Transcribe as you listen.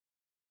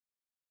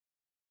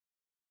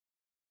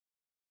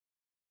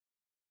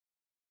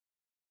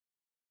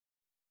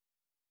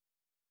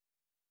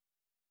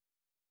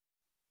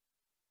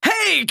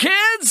Hey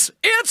kids,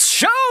 it's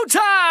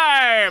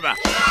showtime!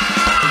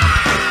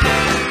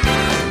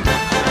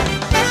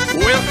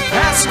 With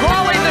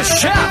Pasquale the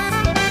Chef,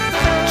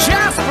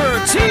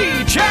 Jasper T.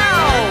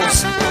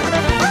 Jowls,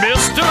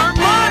 Mr.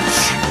 Munch,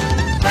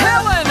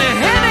 Helen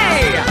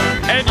Henney,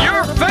 and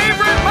your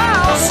favorite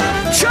mouse,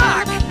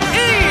 Chuck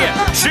E.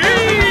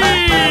 Cheese!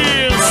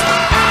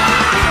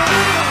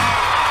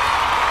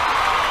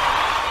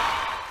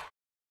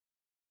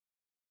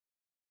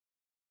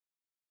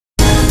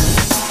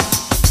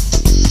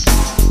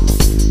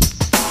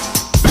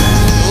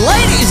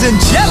 Ladies and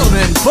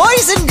gentlemen,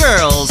 boys and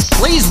girls,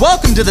 please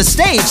welcome to the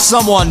stage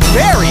someone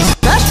very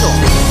special.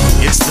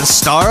 It's the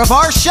star of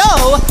our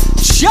show,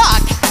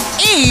 Chuck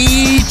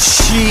E.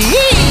 Cheese.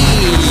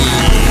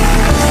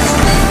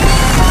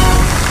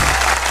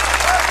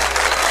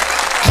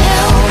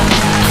 Help,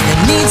 I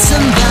need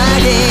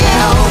somebody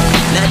help,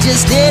 not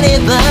just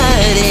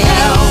anybody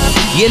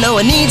help. You know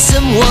I need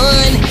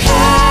someone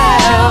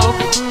help.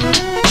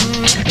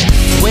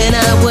 When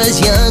I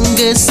was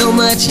younger, so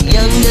much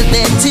younger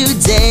than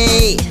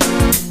today,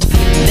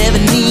 never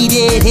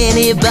needed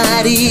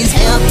anybody's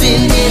help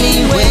in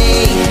any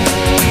way.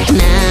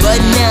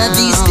 But now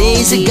these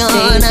days are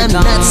gone, I'm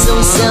not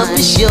so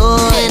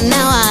self-assured. And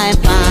now I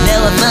find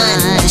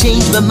I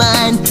changed my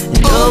mind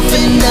and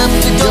opened up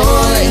the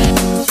door.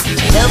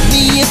 Help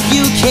me if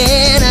you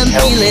can, I'm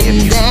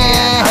feeling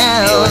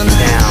down.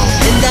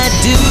 And I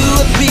do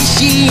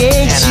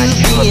appreciate you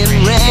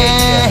being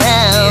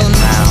round.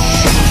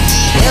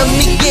 Help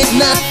me get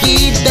my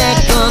feet back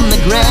on the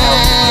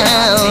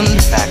ground.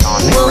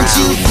 Won't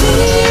you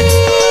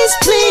please,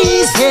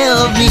 please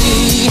help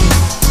me?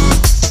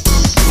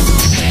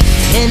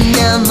 And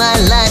now my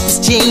life has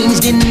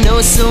changed in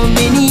oh so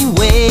many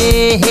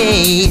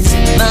ways.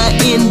 My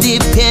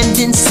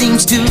independence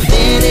seems to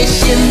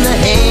vanish in the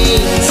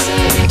haze.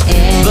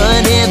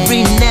 But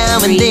every now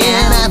and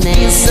then I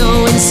feel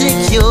so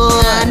insecure.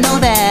 I know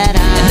that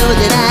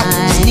I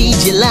just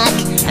need you like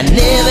I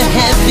never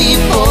have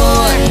before.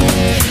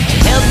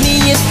 Help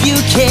me if you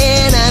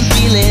can, I'm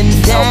feeling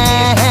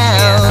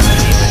down.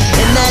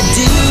 And I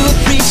do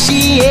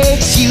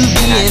appreciate you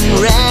being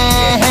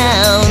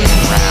round.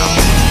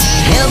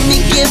 Help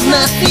me get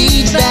my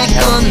feet back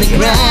on the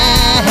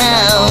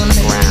ground.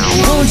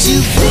 Won't you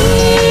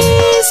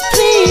please,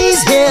 please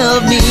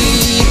help me?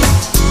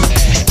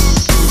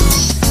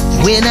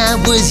 When I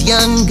was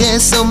younger,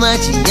 so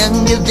much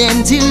younger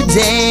than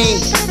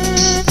today,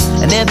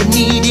 I never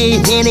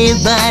needed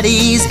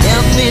anybody's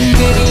help in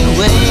any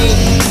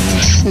way.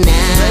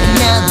 But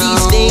now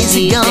these days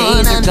are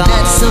gone, I'm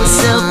not so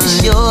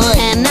self-assured.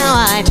 And now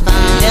I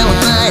find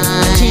I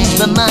changed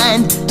my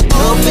mind,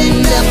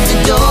 opened up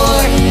the door.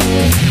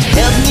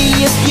 Help me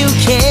if you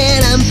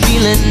can, I'm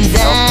feeling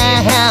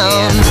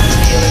down.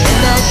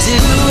 And I do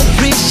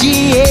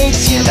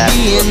appreciate you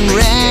being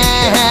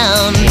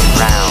round.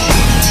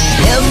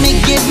 Help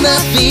me get my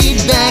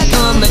feet back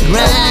on the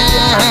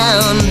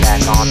ground.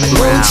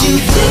 Won't you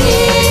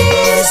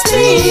please,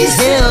 please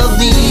help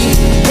me,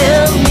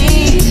 help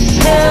me,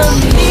 help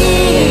me.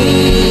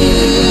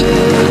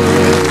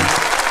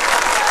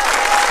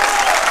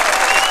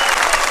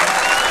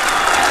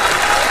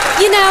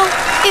 You know,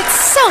 it's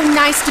so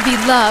nice to be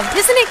loved,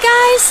 isn't it,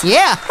 guys?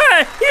 Yeah.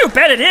 You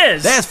bet it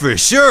is. That's for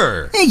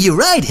sure. Hey, you're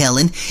right,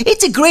 Helen.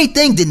 It's a great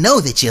thing to know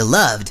that you're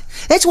loved.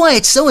 That's why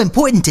it's so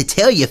important to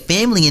tell your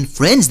family and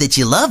friends that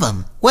you love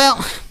them.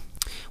 Well,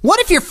 what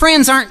if your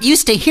friends aren't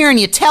used to hearing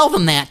you tell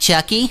them that,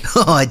 Chucky?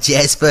 Oh,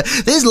 Jasper,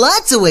 there's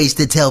lots of ways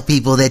to tell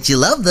people that you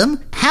love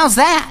them. How's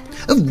that?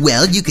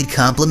 Well, you could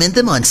compliment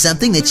them on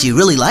something that you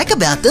really like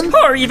about them.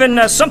 Or even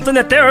something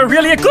that they're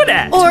really good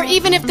at. Or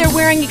even if they're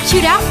wearing a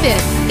cute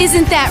outfit.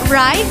 Isn't that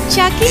right,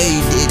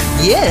 Chucky?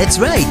 Yeah, that's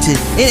right.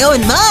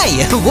 And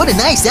my, what a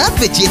nice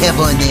outfit you have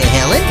on there,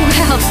 Helen.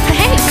 Well,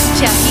 thanks,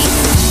 Chucky.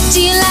 Do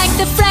you like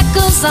the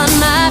freckles on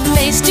my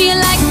face? Do you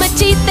like my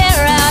teeth?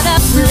 They're out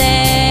of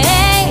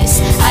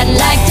place. I'd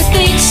like to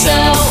think so.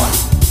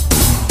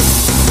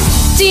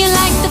 Do you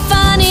like the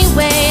funny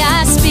way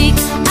I speak?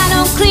 I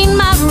don't clean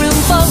my room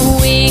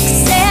for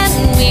weeks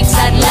and weeks.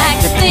 I'd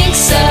like to think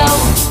so.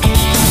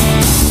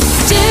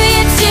 Do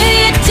you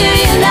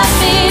love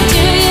me?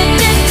 Do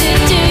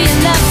you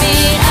love me?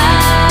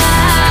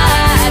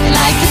 I'd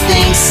like to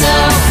think so.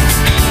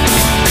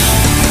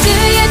 Do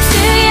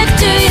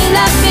you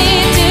love me?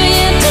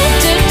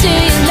 Do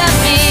you love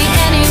me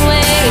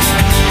anyway?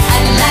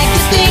 I'd like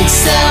to think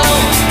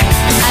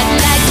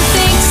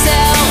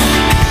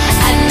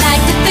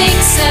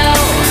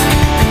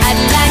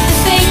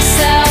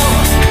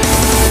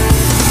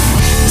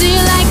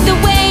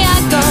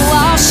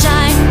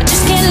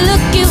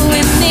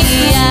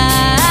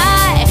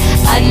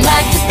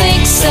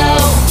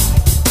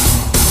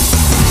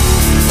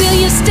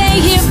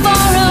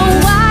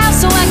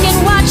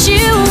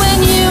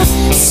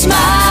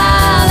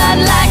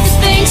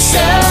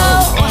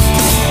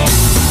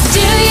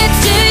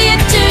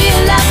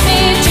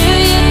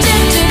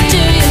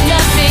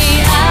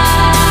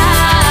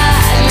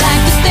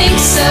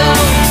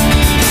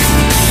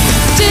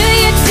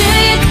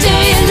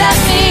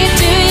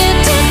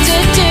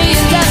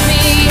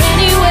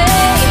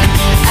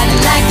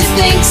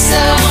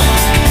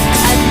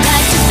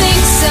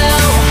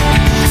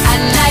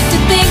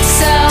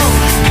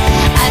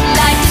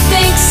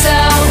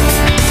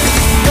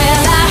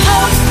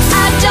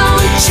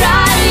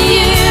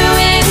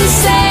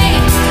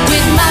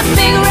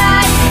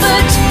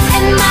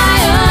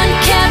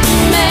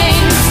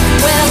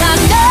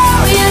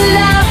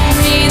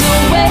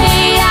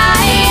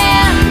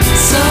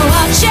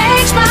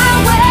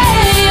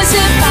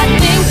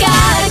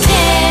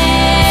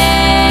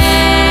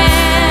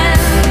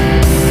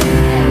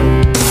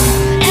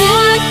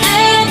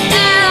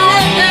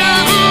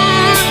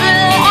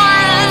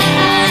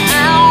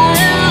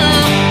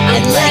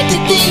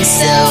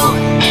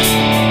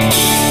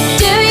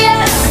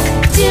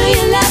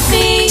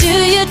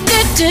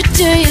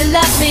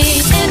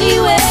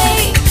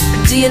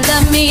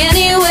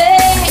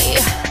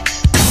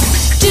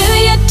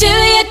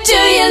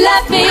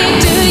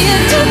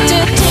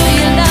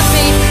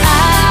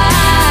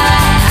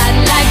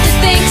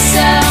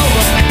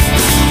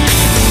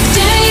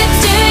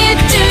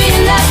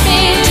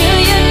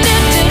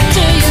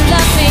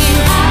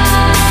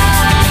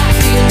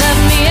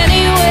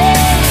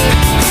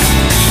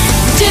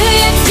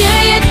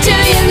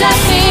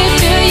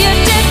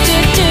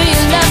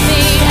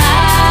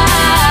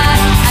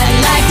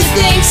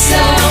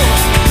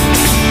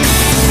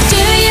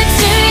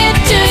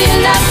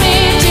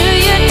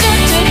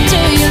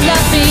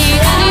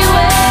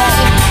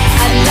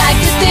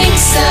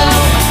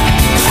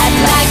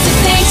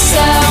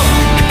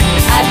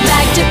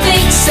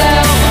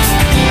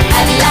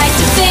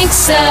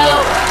so.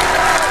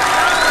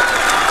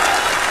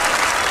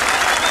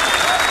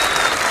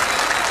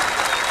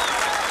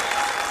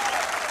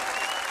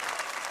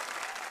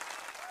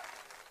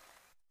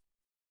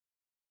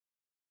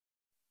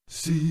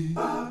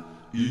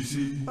 CEC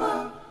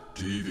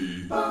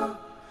Tv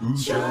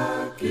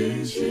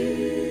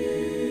ID-Skee.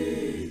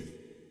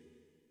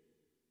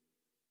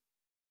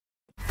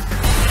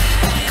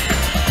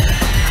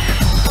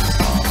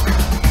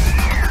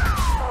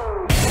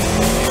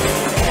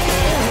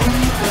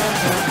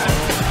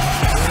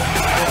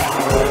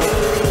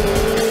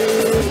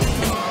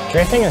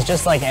 Drifting is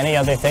just like any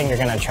other thing you're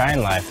going to try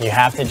in life. You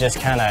have to just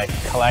kind of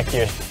collect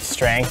your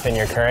strength and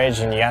your courage,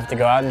 and you have to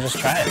go out and just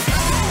try it.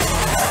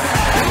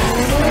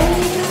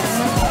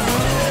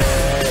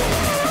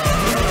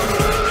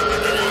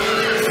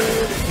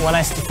 When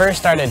I first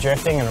started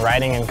drifting and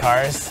riding in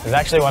cars, it was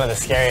actually one of the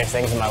scariest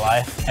things in my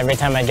life. Every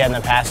time I'd get in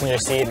the passenger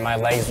seat, my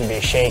legs would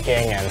be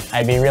shaking and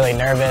I'd be really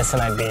nervous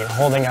and I'd be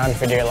holding on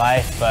for dear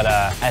life, but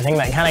I think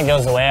that kind of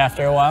goes away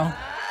after a while.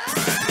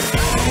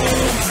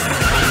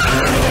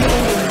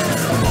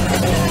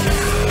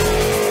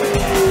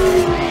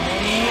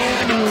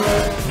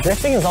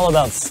 Drifting is all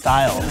about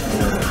style.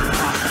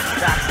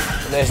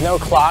 There's no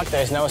clock,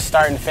 there's no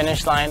start and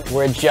finish line.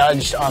 We're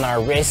judged on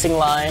our racing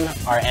line,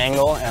 our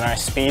angle, and our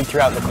speed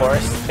throughout the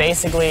course.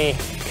 Basically,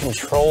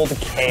 controlled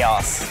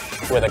chaos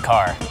with a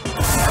car.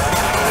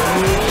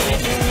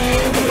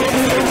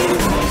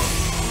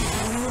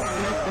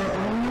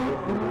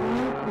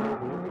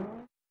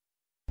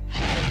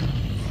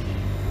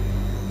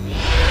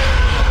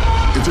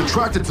 It's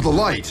attracted to the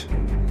light.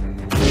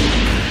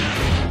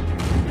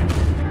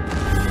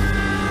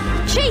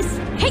 Chase,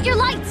 hit your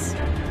lights!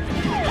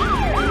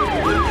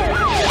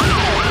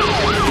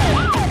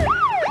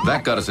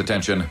 That got his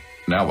attention.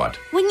 Now what?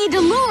 We need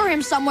to lure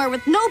him somewhere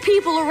with no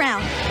people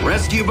around.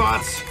 Rescue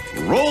bots,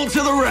 roll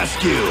to the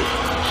rescue!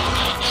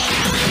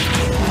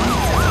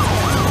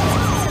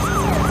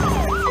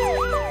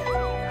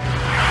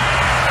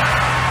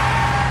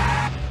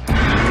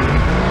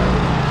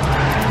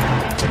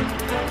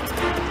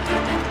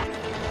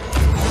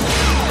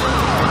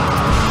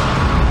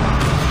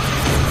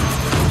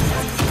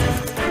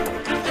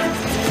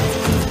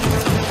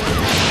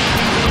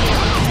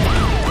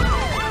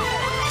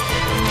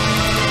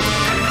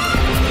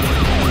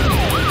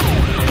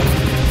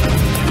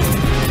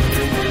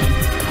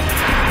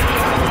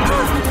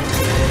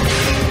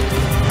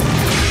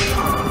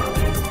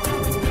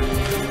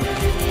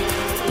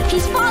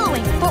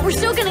 We're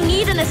still gonna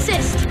need an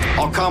assist.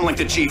 I'll comlink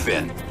the chief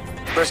in.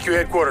 Rescue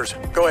headquarters,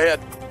 go ahead.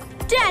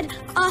 Dad,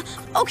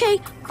 okay,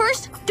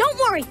 first, don't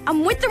worry,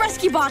 I'm with the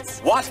rescue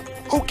bots. What?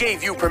 Who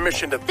gave you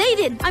permission to... They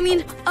did.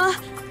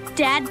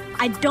 Dad,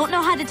 I don't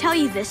know how to tell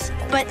you this,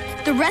 but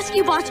the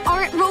rescue bots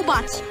aren't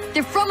robots.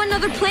 They're from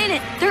another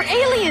planet. They're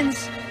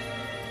aliens.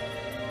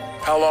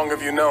 How long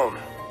have you known?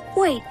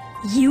 Wait,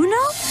 you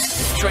know?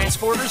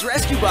 Transporters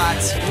Rescue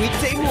Bots,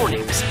 weekday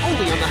mornings,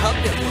 only on the Hub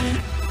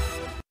Network.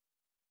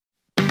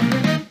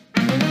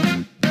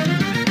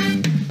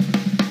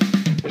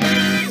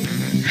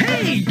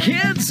 Hey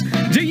kids,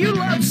 do you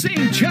love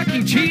seeing Chuck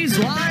E. Cheese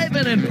live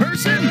and in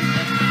person?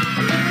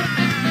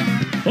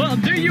 Well,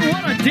 do you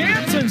want to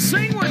dance and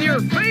sing with your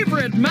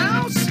favorite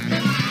mouse?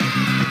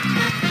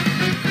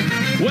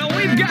 Well,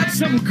 we've got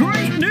some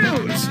great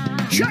news.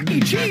 Chuck E.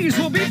 Cheese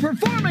will be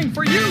performing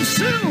for you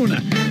soon.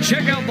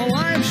 Check out the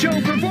live show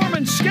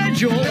performance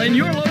schedule and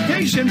your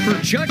location for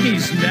Chuck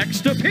E.'s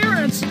next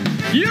appearance.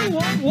 You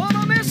won't want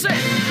to miss it.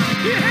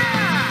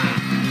 Yeah!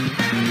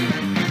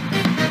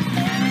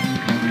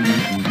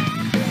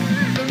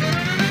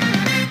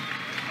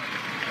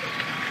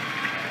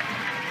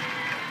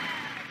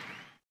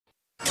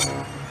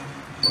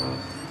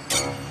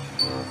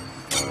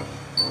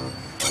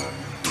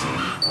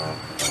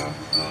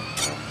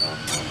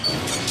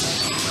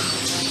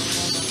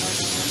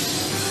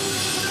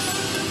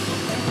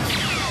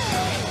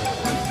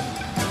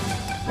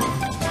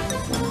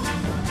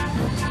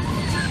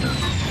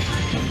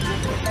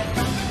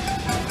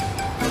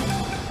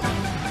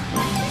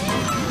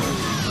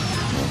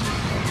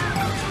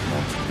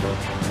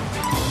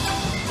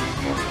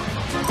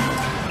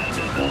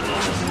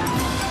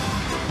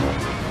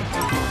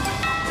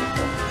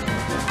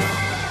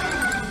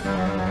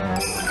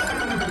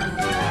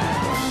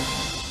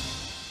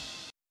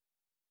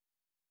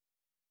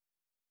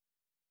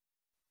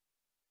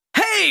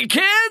 Hey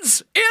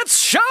kids, it's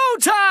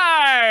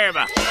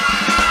showtime!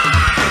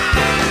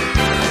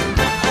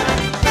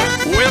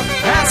 With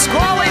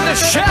Pasquale the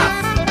Chef,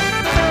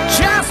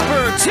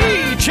 Jasper T.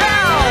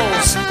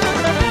 Jowls,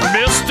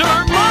 Mr.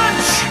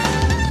 Munch,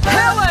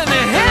 Helen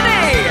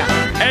Henney,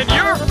 and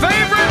your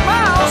favorite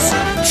mouse,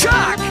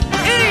 Chuck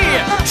E.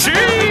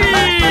 Cheese!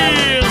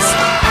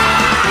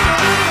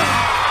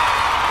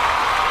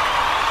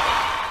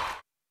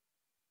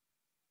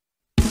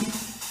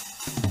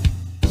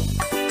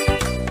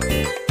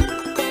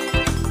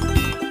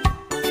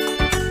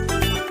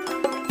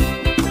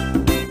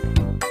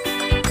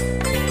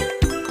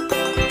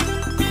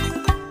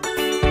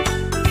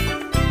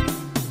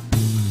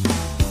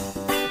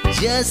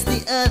 Just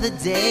the other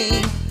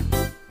day,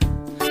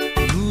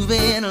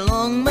 moving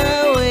along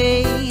my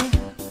way,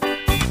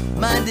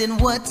 minding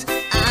what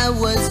I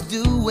was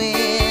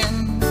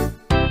doing.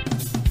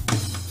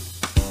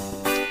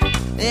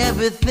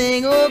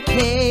 Everything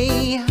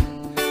okay,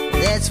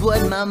 that's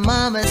what my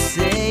mama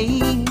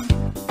say.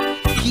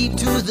 Keep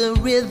to the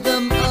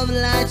rhythm of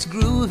life's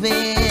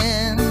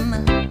grooving.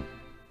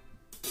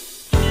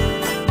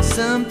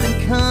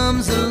 Something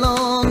comes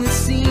along that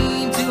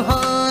seems too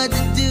hard to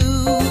do.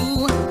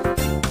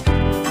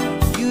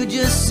 You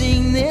just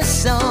sing this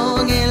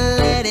song and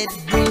let it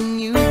bring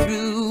you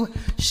through.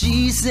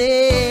 She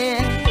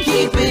said,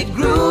 keep it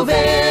grooving,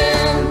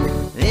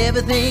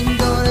 everything's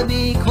gonna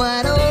be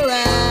quite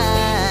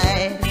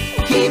alright.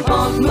 Keep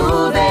on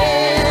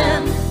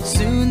moving,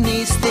 soon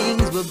these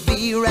things will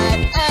be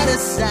right out of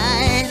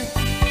sight.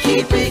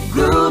 Keep it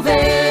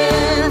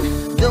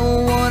grooving,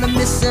 don't wanna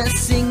miss a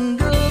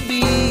single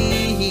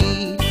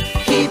beat.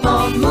 Keep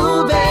on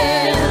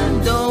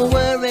moving, don't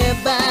worry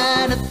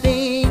about a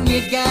thing.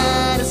 You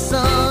got a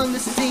song to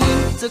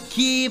sing, so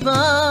keep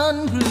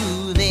on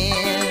grooving.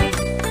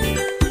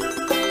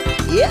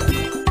 Yep,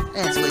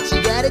 that's what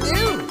you gotta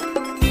do.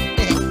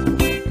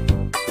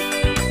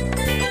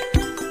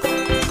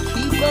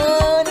 Keep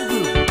on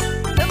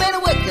grooving, no matter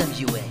what comes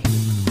your way.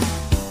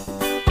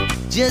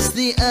 Just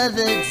the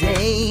other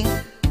day,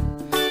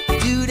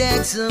 dude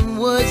had some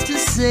words to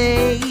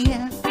say.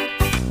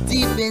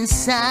 Deep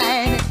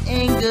inside,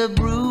 anger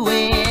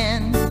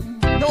brewing.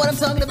 Know what I'm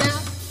talking about?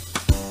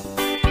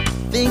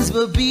 Things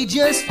will be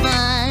just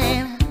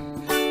fine.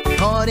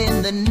 Caught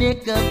in the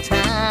nick of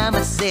time,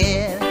 I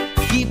said.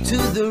 Keep to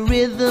the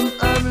rhythm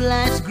of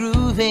life's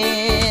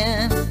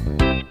grooving.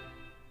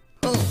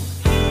 Oh.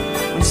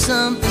 When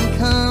something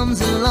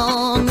comes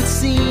along that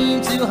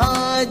seems too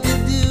hard to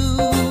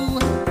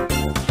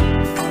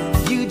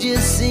do, you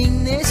just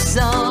sing this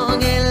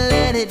song and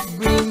let it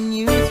bring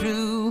you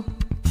through.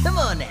 Come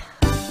on now.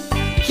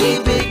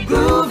 Keep it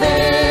grooving,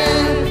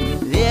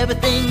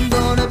 everything's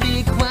gonna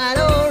be quite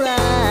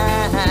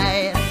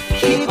alright.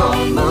 Keep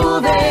on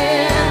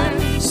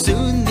moving,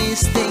 soon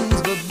these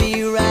things will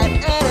be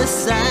right out of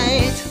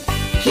sight.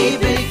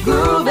 Keep it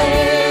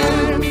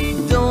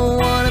grooving, don't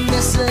wanna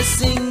miss a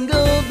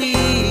single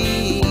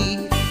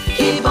beat.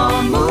 Keep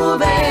on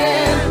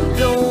moving,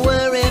 don't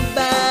worry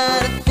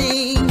about a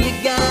thing. You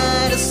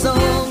got a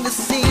song to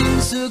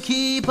sing, so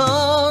keep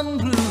on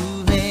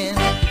grooving.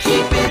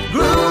 Keep it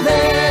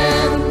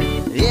grooving,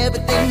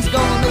 everything's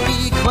gonna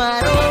be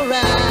quite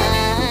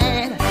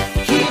alright.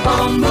 Keep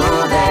on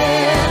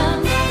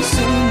moving,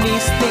 soon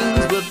these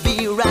things will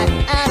be right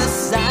out of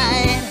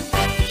sight.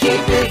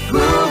 Keep it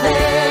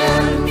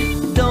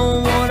grooving,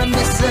 don't wanna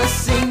miss a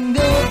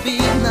single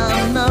beat, no,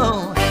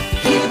 no.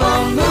 Keep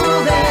on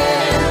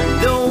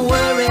moving, don't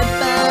worry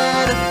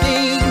about a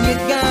thing. You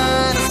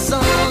got a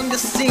song to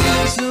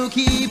sing, so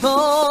keep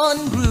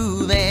on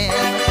grooving.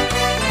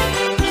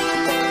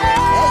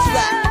 That's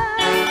right.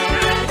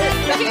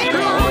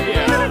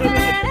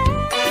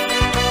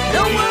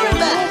 Don't worry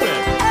about it.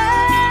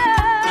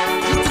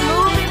 Just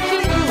move it,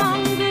 keep on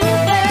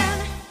grooving.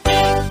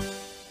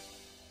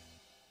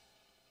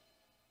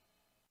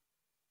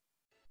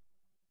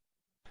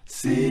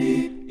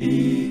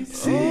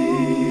 CEC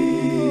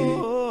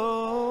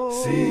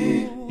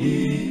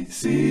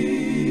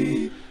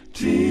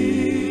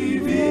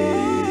Tv.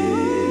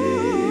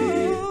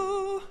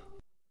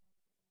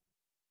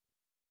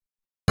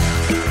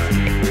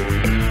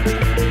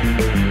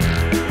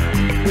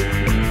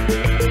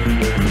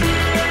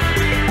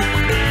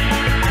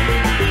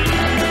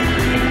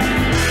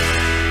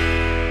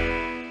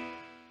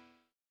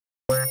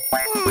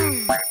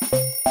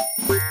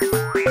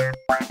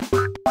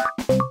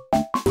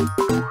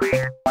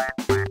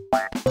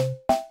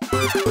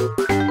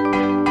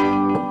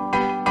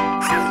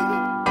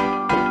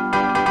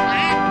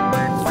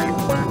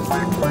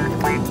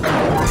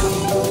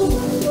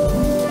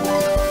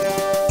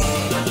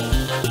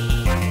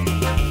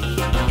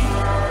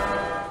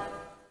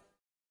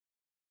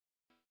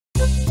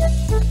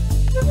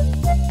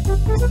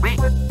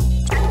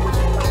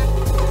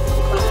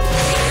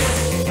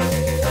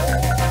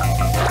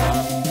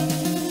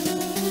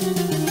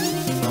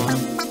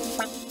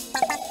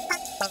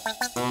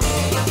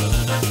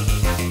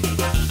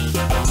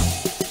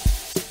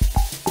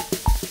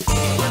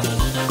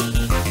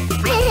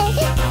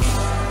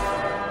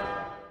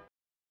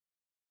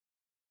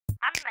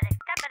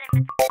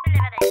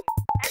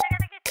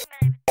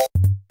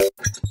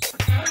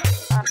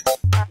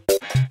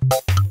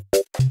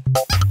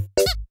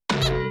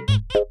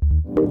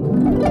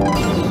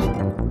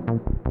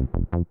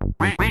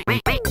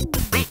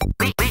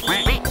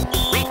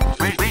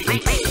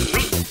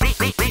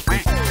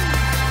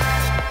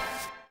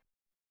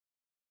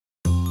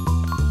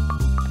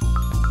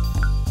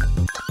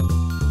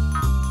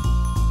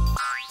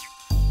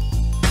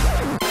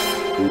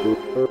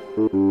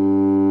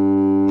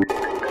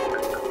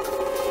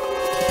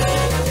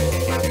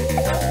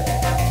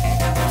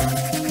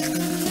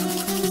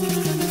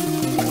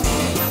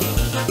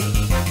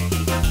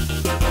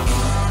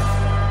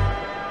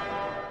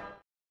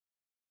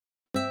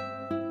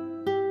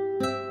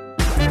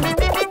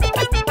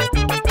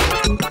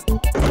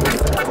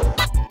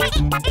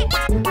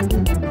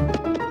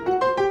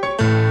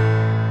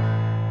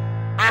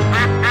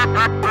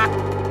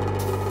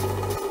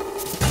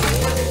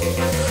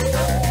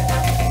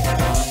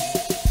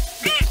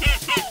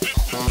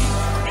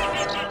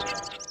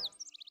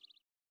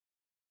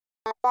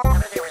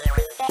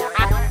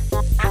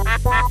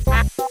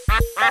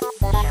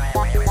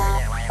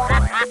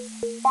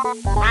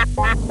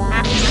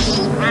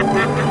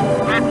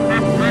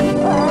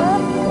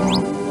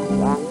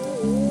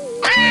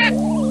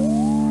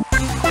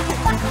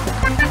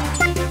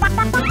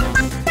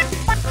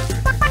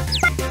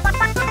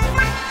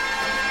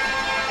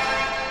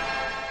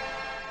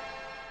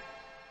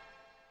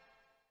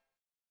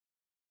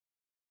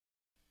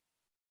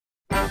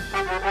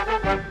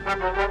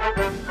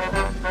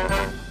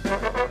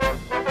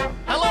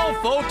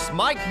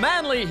 Mike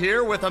Manley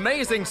here with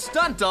amazing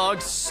stunt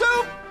dog Super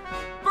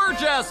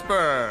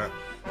Jasper.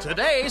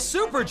 Today,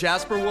 Super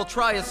Jasper will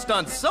try a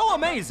stunt so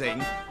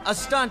amazing, a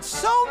stunt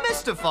so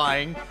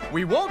mystifying,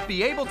 we won't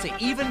be able to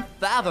even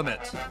fathom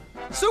it.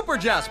 Super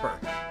Jasper,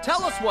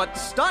 tell us what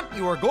stunt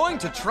you are going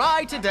to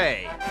try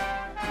today.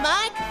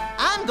 Mike,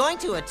 I'm going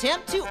to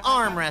attempt to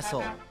arm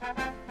wrestle.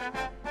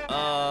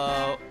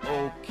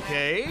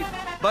 Okay.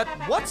 But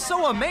what's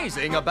so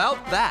amazing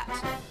about that?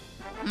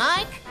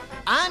 Mike,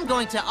 I'm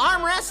going to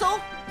arm wrestle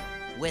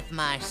with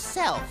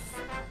myself.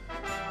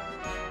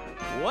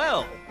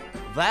 Well,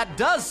 that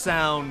does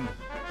sound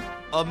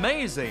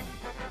amazing.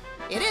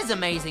 It is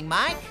amazing,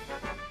 Mike.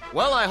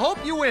 Well, I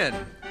hope you win.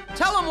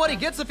 Tell him what he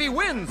gets if he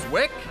wins,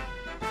 Wick.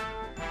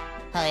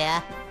 Oh,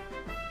 yeah?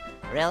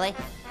 Really?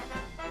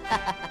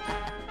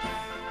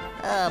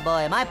 Oh,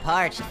 boy, am I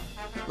parched.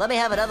 Let me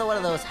have another one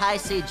of those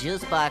high-C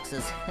juice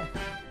boxes.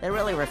 They're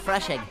really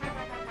refreshing.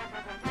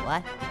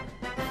 What?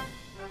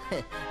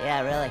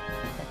 Yeah, really.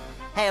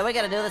 Hey, are we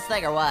gonna do this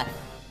thing or what?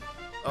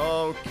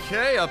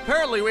 Okay,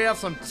 apparently we have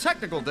some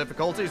technical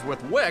difficulties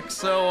with Wick,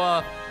 so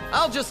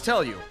I'll just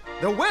tell you.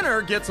 The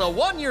winner gets a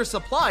 1-year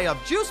supply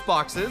of juice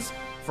boxes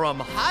from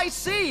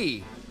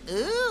High-C.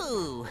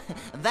 Ooh,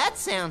 that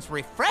sounds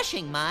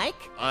refreshing,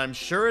 Mike. I'm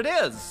sure it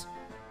is.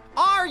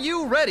 Are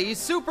you ready,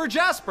 Super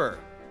Jasper?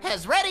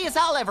 As ready as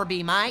I'll ever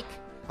be, Mike.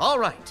 All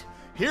right,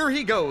 here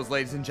he goes,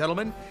 ladies and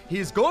gentlemen.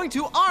 He's going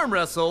to arm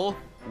wrestle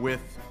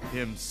with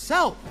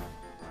himself.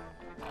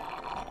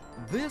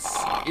 This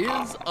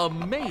is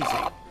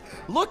amazing.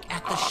 Look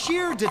at the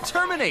sheer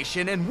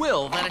determination and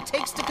will that it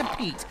takes to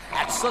compete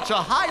at such a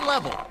high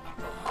level.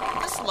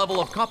 This level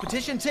of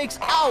competition takes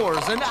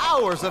hours and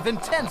hours of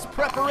intense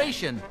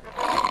preparation.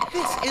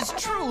 This is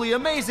truly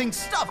amazing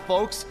stuff,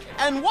 folks.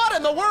 And what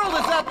in the world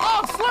is that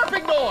loud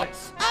slurping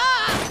noise?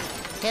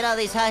 Ah! You know,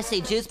 these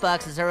High-C juice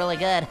boxes are really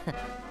good.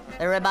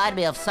 They remind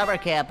me of summer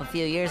camp a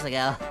few years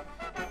ago.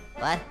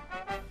 What?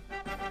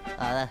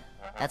 Oh,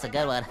 that's a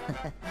good one.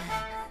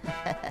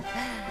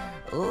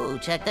 Ooh,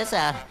 check this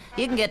out.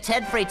 You can get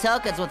 10 free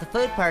tokens with a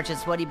food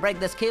purchase when you bring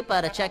this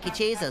coupon to Chuck E.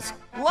 Cheese's.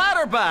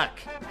 Ladderback!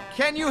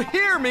 Can you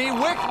hear me,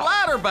 Wick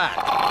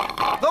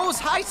Ladderback? Those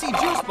High-C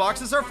juice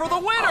boxes are for the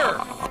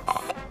winner!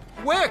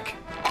 Wick!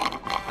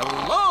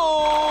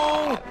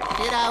 Hello?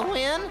 Did I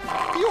win?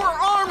 You are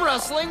arm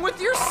wrestling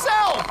with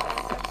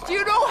yourself! Do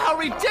you know how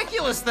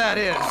ridiculous that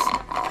is?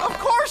 Of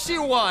course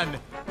you won!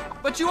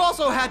 But you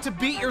also had to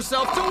beat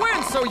yourself to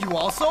win, so you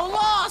also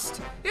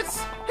lost!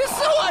 It's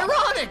so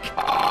ironic!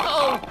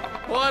 Oh,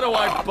 why do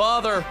I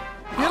bother?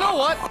 You know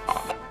what?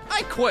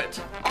 I quit.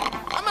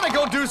 I'm gonna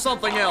go do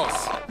something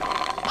else.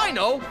 I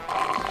know.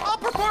 I'll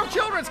perform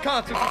children's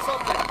concerts or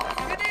something.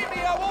 If you need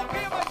me, I won't be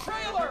in my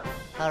trailer.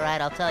 All right,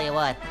 I'll tell you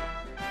what.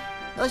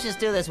 Let's just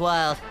do this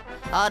wild.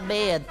 On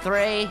me in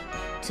 3,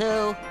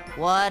 2,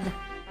 1.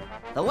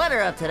 The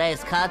winner of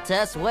today's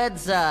contest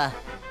wins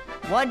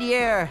 1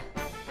 year.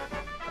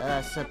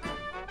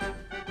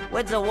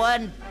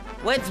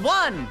 Wins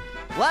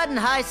one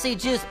High-C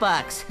juice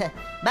box.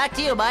 Back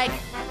to you, Mike.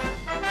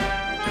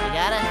 You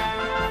got it?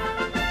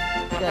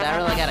 Good, I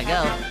really gotta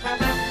go.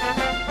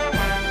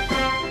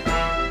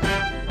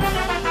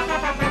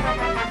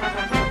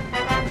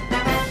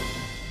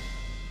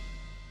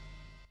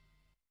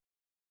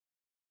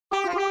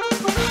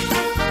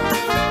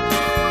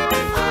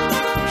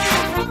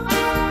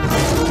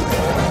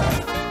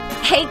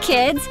 Hey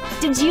kids,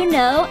 did you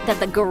know that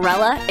the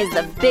gorilla is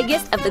the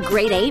biggest of the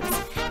great apes?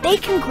 They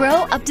can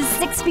grow up to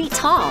 6 feet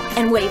tall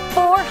and weigh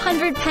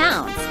 400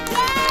 pounds.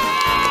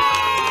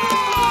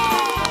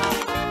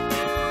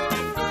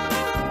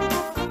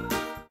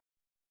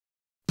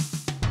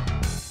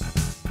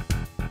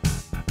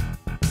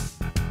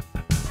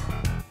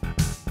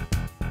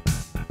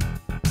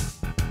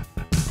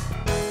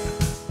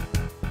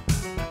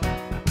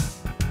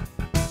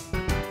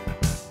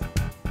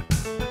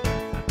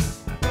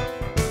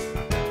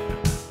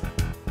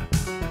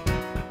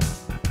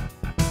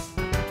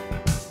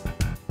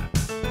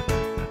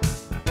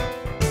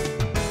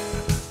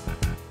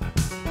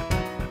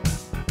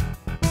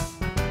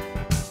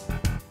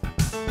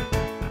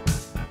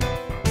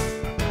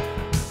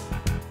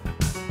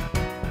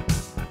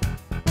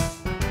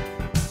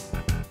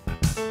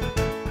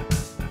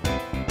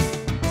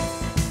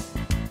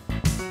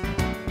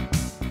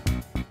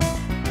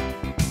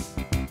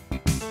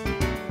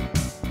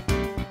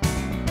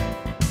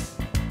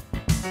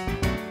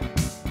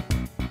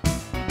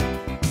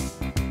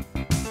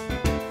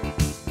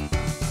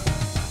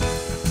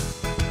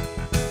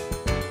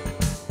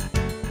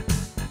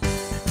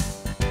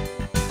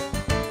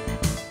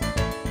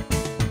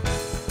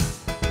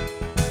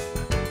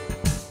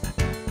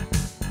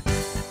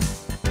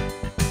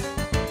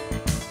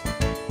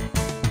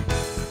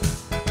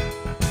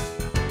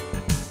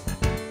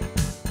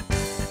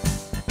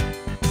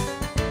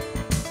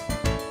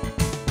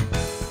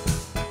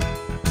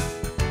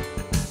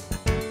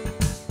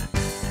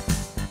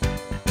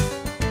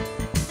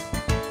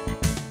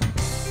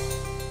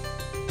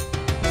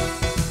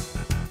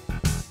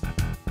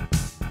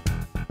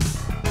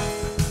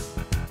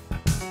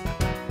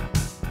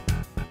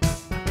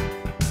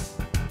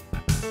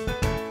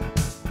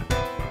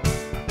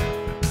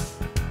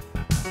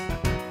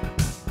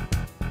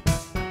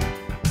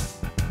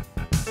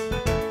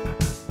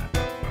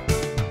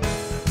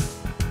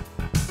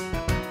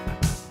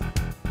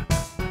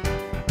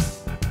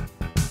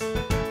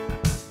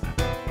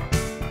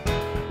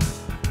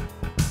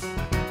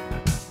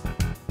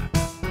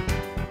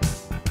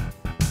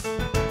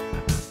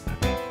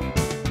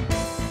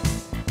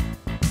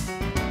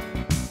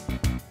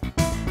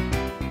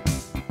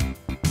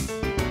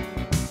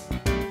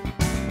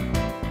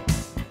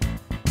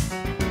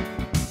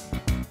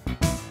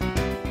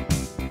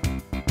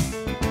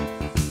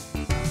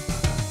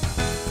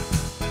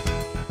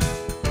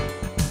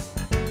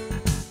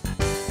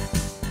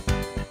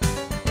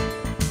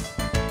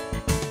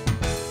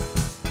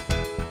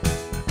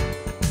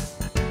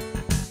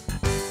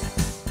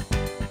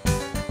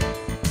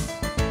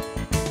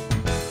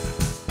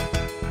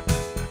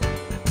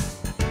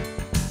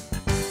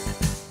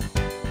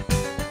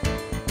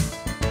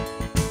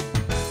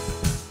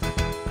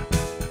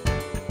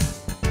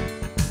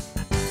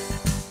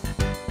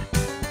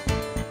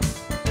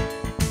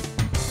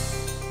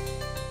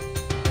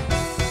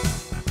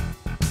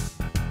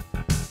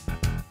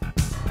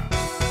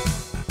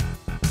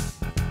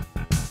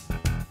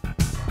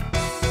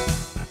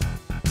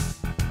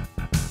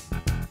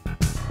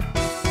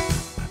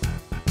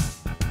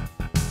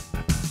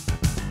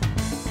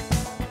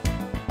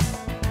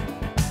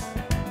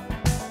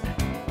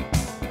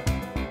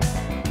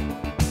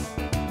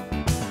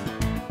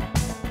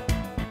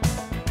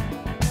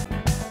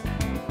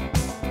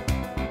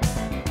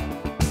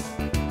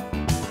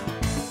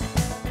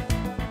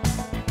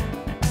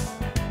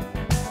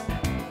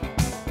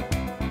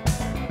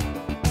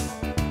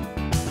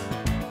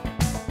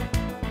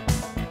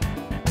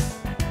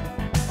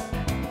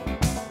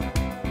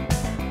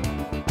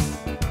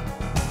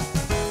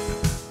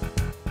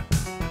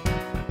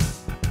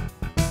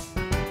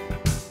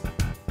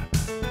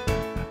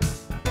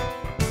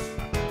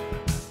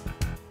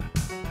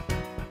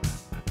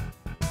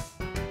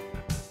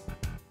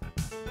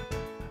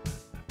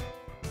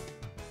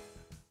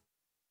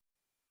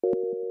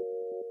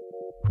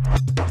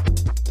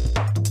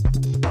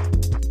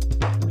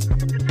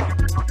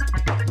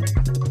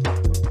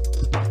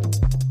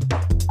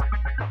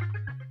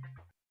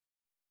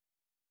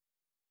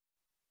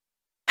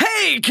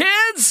 Hey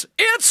kids,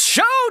 it's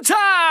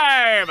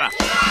showtime!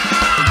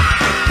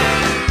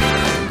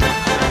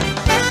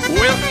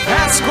 With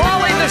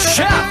Pasquale the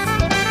Chef,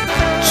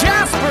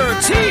 Jasper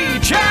T.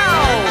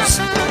 Jowls,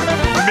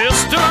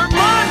 Mr.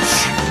 Munch,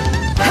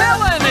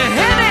 Helen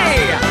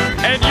Henney,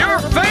 and your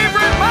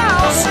favorite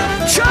mouse,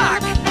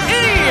 Chuck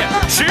E.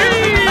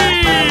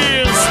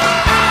 Cheese!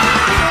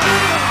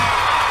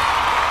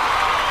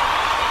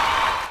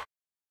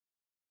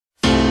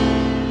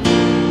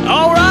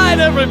 All right,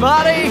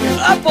 everybody,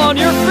 up on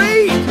your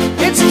feet.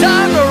 It's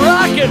time to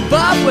rock and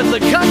bop with the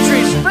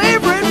country's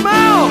favorite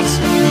mouse.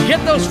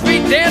 Get those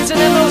feet dancing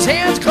and those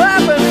hands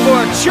clapping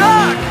for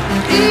Chuck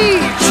E.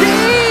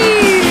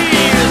 Cheese.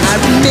 I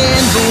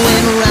remember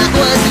when Rock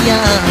was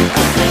young,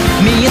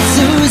 me and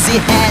Susie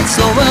had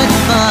so much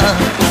fun,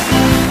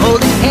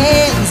 holding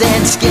hands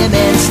and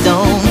skimming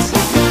stones.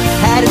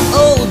 Had an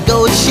old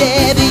gold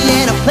Chevy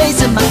and a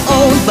place of my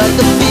own, but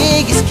the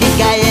biggest kick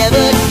I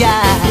ever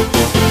got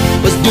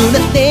was doing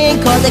a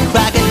thing called the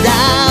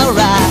Crocodile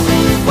ride,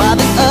 while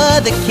the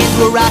other kids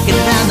were rocking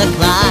round the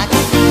clock.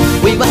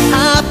 We were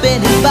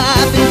hopping and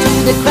bopping to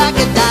the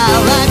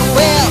Crocodile rock.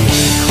 Well,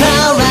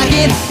 crowd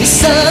rocking is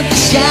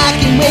something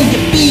shocking when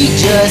your feet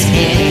just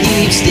can't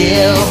keep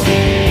still.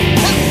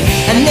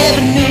 I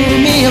never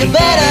knew me a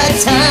better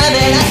time,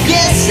 and I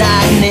guess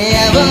I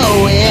never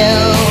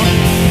will.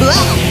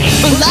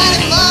 But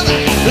like mama,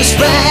 those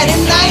Friday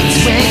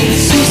nights when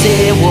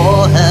Susie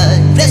wore her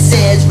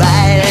dresses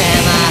right,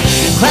 and my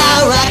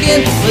crowd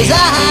rocking was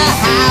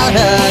out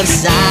of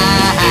sight.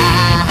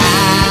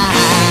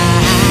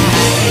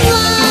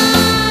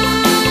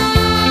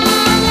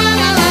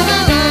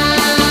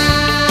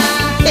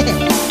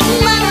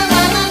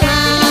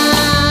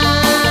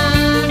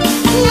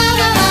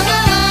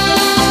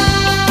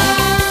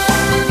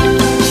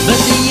 But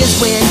the years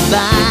went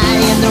by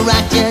and the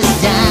rock just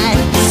died.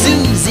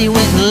 Susie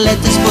went and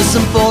left us for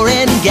some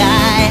foreign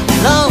guy.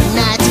 Long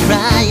nights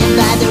crying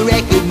by the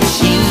record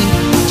machine,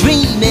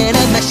 dreaming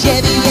of my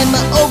Chevy and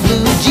my old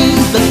blue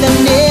jeans. But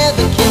they'll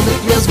never kill the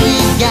thrills we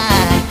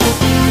got,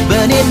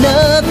 burning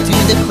up to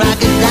the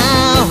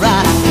Crocodile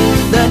rock,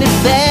 burning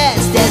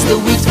fast as the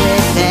weeks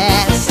went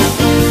past.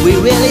 We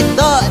really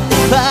thought the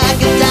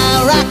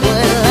Crocodile rock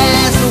would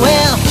last.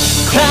 Well,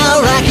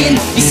 crowd rocking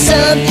is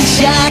something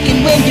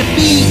shocking when your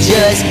feet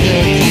just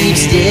can't keep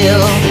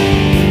still.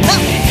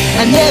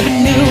 I never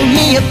knew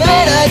me a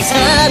better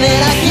time,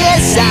 and I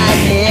guess I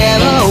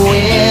never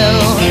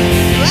will.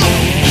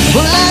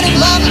 Well, I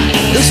remember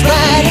those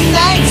Friday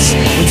nights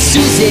when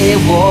Susie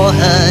wore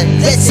her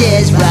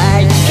dresses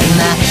right, and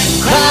the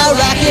crowd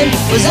rocking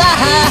was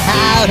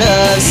out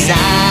of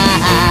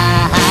sight.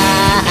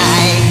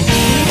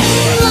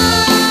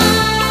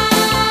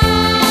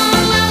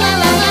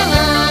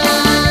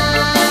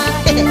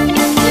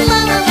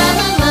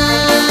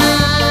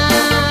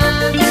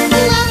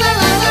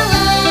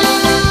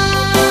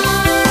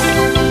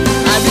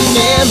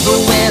 Remember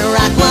when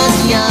Rock was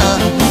young,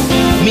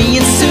 me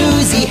and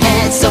Susie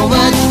had so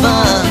much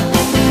fun,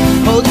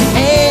 holding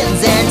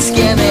hands and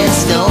skimming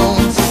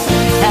stones.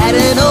 Had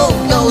an old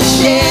gold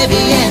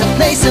Chevy and a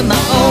place of my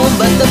own,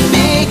 but the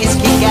biggest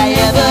kick I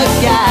ever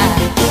got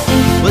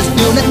was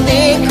doing a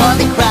thing called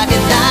the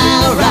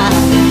Crocodile rock,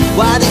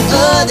 while the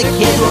other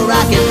kids were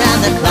rocking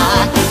round the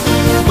clock.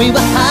 We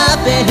were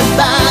hopping and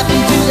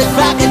bopping to the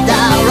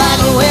Crocodile rock.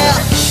 Well,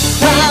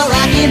 crowd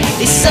rocking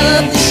is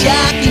something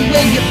shocking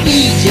when your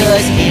feet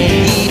just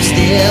can't keep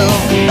still.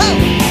 Oh,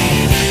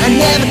 I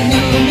never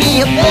knew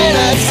me a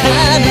better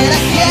time, and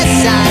I guess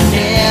I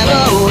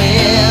never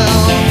will.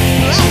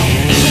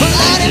 Well,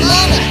 I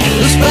remember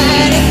those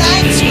Friday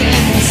nights when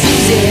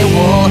Susie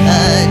wore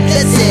her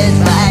dresses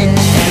right,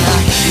 and the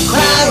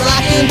crowd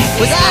rocking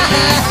was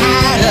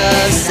out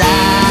of sight.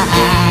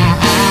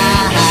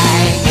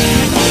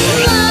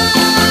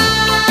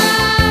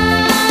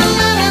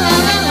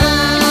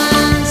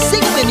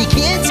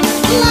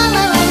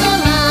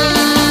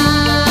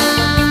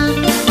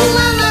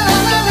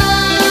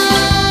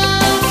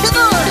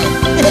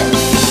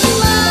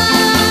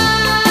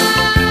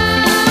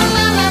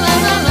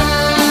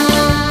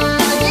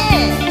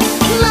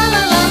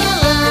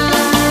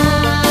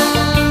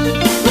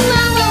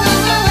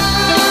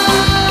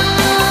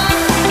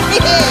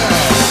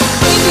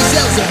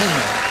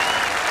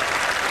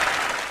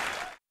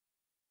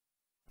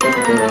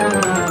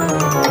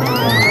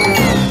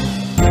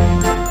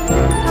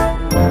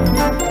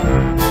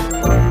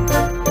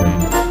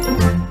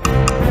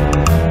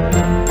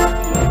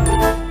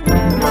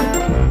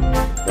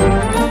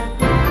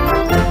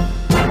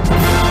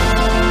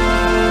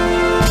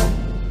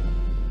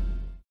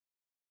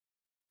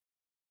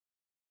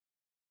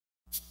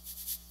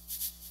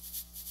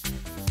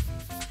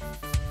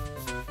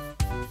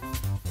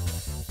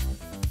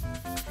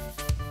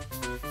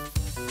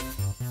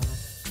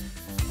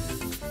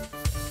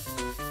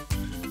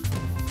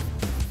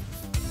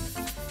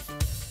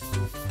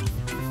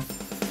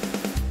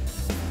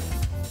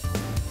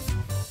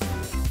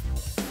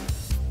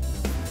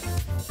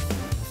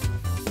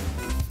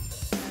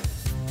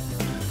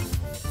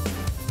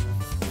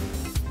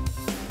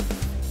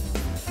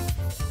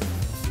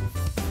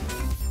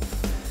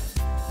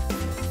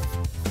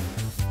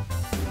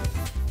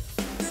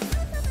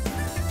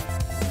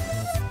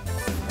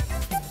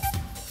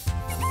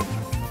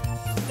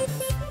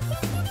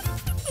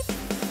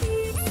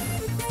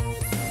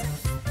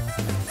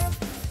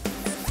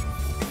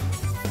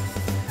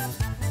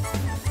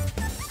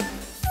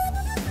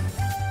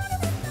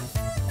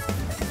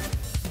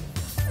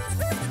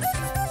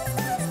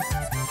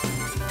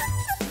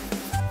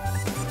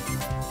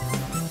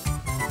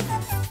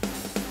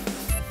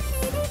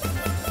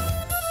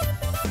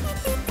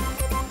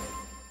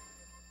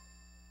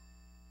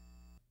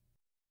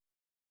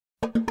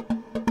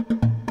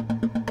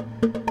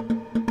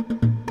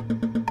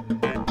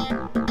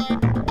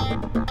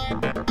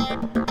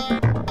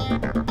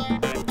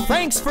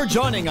 Thanks for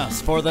joining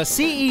us for the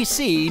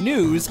CEC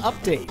News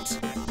Update.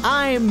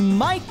 I'm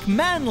Mike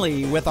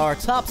Manley with our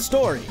top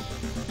story.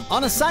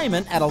 On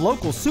assignment at a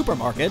local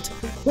supermarket,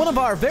 one of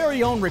our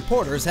very own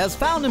reporters has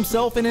found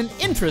himself in an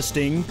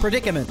interesting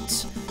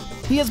predicament.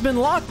 He has been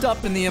locked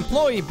up in the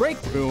employee break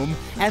room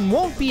and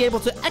won't be able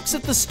to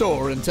exit the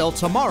store until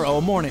tomorrow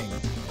morning.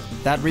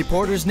 That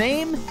reporter's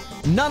name?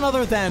 None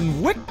other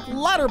than Wick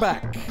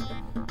Ladderback.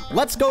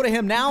 Let's go to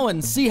him now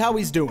and see how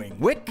he's doing.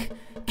 Wick,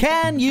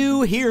 can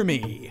you hear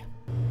me?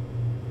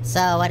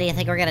 So, what do you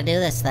think we're gonna do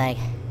this thing?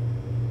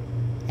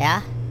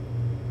 Yeah?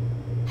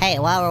 Hey,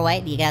 while we're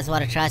waiting, you guys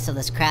want to try some of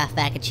this Kraft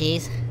mac and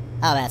cheese?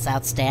 Oh, that's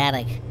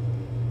outstanding.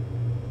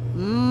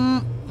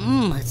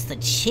 It's the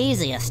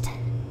cheesiest.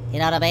 You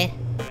know what I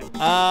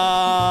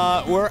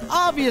mean? We're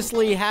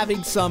obviously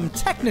having some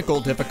technical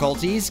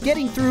difficulties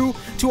getting through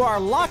to our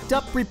locked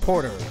up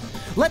reporter.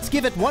 Let's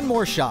give it one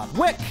more shot.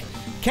 Wick,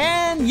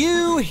 can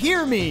you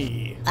hear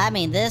me? I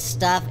mean, this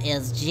stuff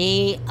is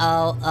G-O-O-D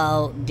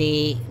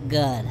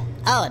good.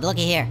 Oh, and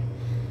looky here.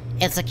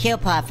 It's a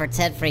coupon for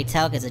 10 free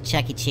tokens at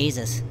Chuck E.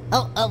 Cheese's.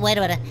 Oh, wait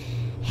a minute.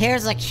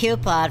 Here's a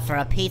coupon for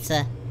a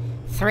pizza.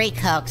 3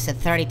 Cokes and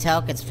 30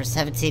 tokens for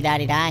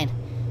 $17.99. Well,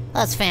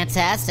 that's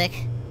fantastic.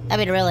 I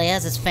mean, it really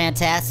is. It's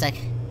fantastic.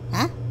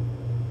 Huh?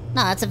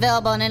 No, it's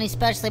available in any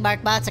specially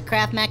marked box of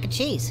Kraft mac and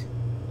cheese.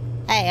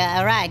 Hey,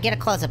 Ryan, get a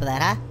close-up of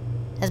that, huh?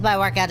 This might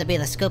work out to be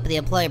the scoop of the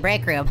employee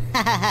break room.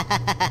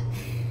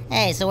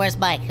 Hey, so where's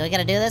Mike? Are we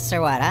gonna do this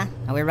or what, huh?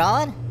 Are we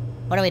rolling?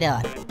 What are we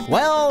doing?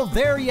 Well,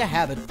 there you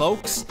have it,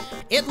 folks.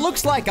 It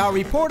looks like our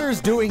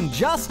reporter's doing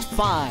just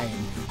fine,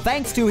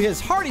 thanks to his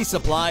hearty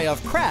supply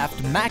of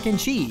Kraft mac and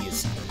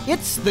cheese.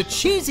 It's the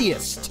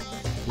cheesiest.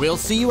 We'll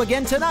see you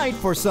again tonight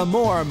for some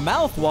more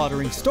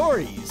mouth-watering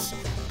stories.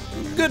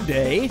 Good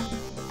day.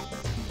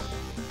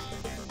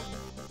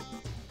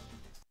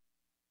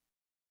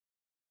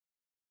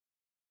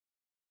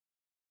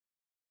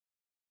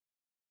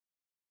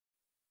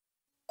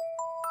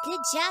 Good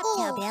job,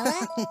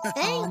 Cowbella.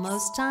 Thanks.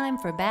 Almost time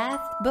for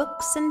bath,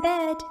 books, and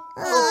bed.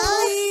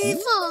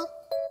 Please.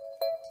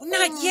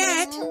 Not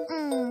yet.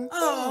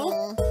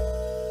 Oh.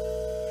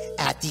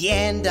 At the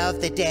end of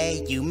the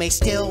day, you may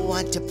still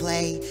want to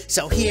play,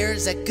 so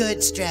here's a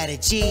good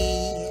strategy.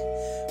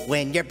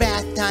 When your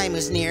bath time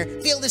is near,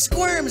 feel the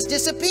squirms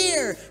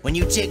disappear when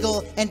you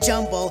jiggle and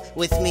jumble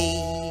with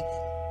me.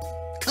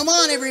 Come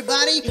on,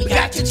 everybody, we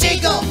got to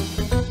jiggle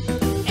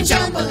and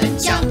jumble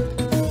and jump.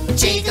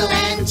 Jiggle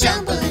and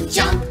jumble and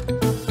jump.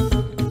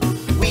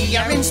 We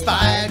are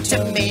inspired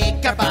to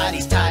make our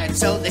bodies tired,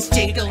 so let's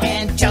jiggle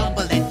and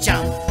jumble and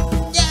jump.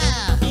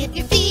 Yeah! If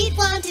your feet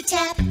want to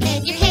tap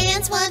and your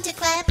hands want to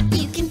clap,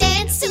 you can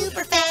dance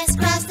super fast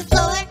across the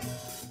floor.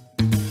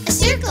 A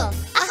circle, a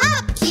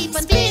hop, keep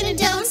on spinning,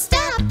 don't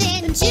stop,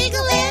 then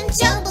jiggle and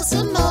jumble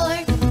some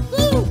more.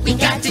 Woo! We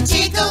got to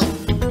jiggle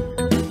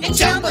and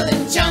jumble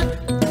and jump.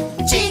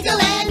 Jiggle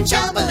and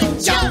jumble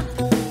and jump.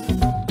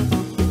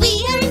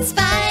 We are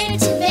inspired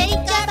to make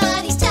our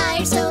bodies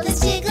tired, so let's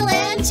jiggle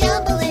and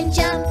jumble and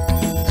jump.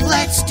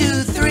 Let's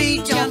do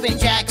 3 jumping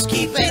jacks,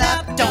 keep it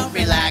up, don't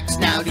relax.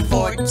 Now do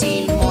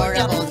 14 more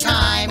double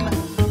time.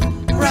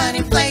 Run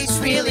in place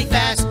really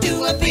fast,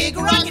 do a big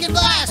rocket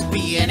blast.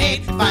 Be an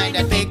 8, find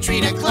a big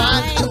tree to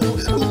climb.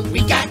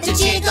 We got to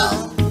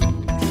jiggle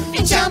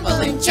and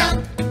jumble and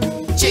jump.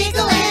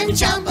 Jiggle and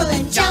jumble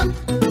and jump.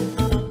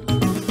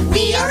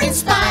 We are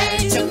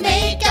inspired to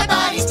make our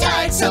bodies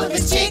tired, so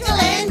let's jiggle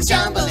and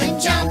jumble and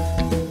jump.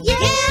 Yeah,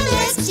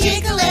 let's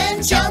jiggle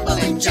and jumble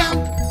and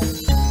jump.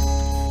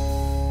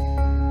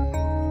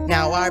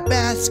 Now our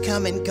bath's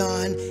come and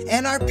gone,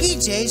 and our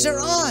PJs are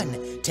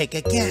on. Take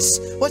a guess,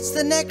 what's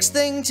the next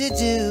thing to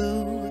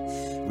do?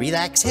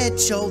 Relax head,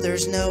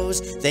 shoulders,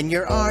 nose, then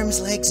your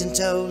arms, legs, and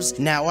toes.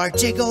 Now our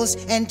jiggles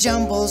and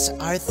jumbles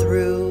are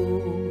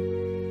through.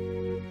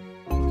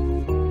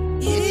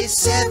 It is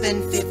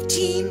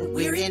 7:15,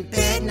 we're in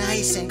bed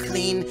nice and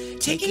clean,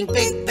 taking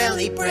big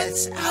belly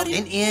breaths out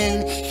and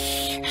in.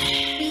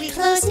 We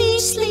close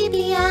each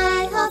sleepy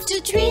eye, off to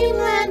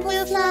dreamland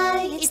we'll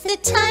fly. It's the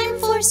time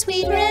for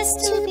sweet rest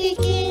to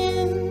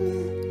begin.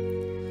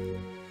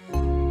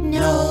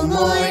 No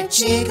more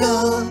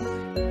jiggle,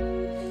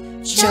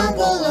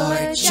 jumble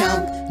or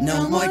jump.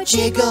 No more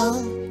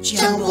jiggle,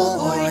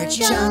 jumble or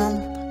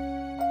jump.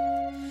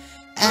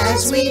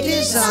 As we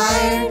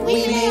desired,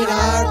 we made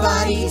our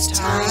bodies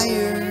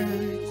tired.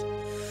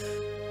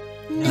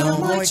 No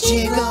more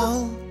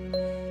jiggle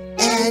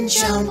and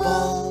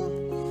jumble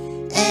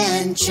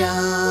and jump.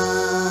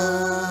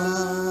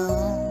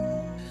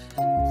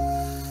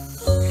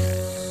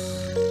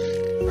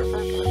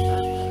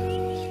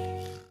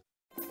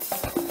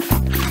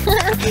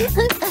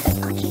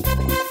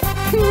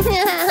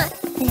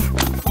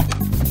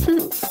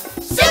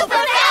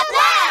 Super Cat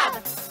Lab!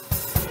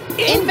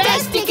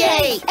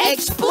 Investigate,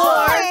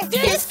 explore,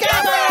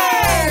 discover!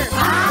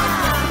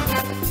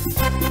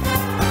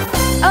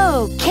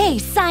 Okay,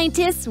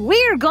 scientists,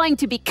 we're going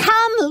to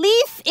become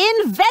leaf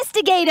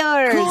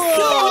investigators. Cool.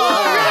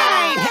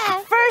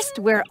 Right. First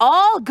First, we're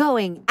all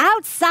going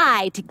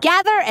outside to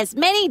gather as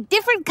many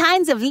different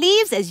kinds of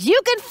leaves as you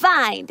can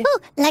find. Ooh,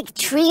 like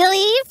tree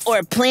leaves?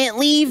 Or plant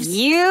leaves?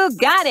 You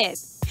got it.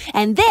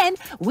 And then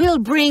we'll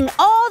bring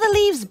all the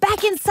leaves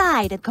back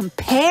inside and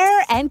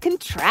compare and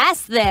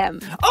contrast them.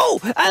 Oh,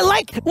 I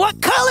like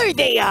what color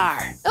they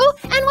are. Oh,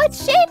 and what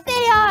shape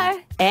they are.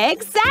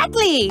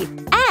 Exactly.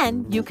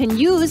 And you can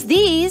use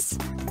these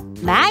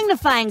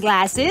magnifying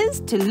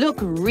glasses to look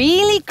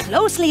really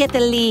closely at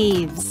the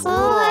leaves. Oh,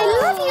 I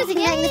love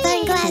using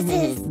magnifying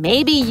glasses.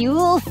 Maybe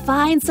you'll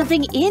find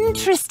something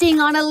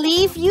interesting on a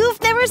leaf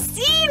you've never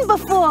seen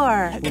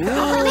before.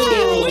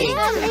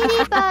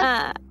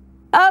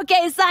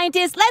 Okay,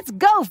 scientists, let's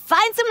go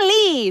find some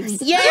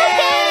leaves. Yay!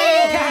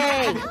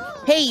 Yay!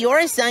 Hey, you're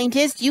a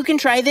scientist. You can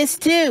try this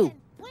too.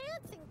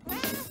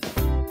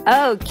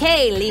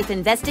 Okay, leaf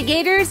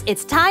investigators,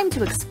 it's time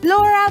to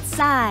explore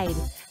outside.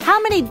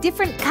 How many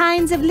different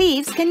kinds of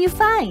leaves can you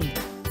find?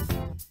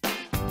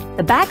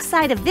 The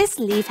backside of this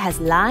leaf has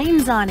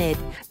lines on it.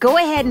 Go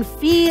ahead and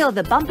feel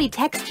the bumpy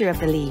texture of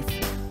the leaf.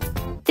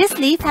 This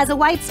leaf has a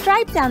white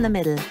stripe down the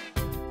middle.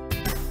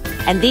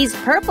 And these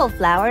purple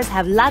flowers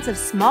have lots of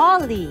small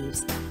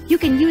leaves. You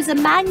can use a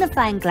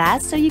magnifying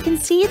glass so you can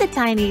see the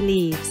tiny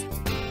leaves.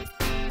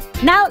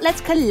 Now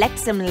let's collect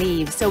some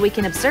leaves so we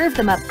can observe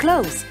them up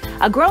close.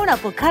 A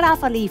grown-up will cut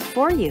off a leaf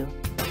for you.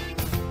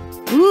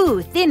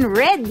 Ooh, thin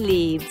red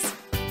leaves.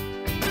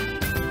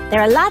 There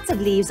are lots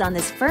of leaves on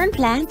this fern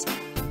plant.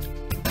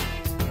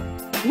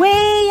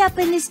 Way up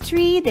in this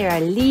tree, there are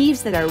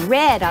leaves that are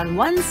red on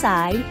one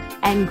side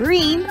and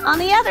green on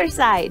the other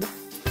side.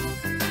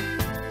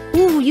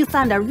 Ooh, you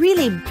found a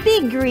really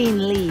big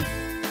green leaf.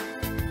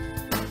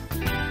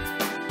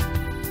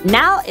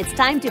 Now it's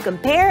time to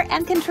compare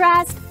and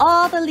contrast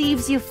all the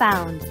leaves you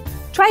found.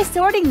 Try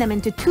sorting them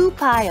into two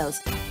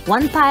piles.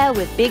 One pile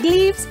with big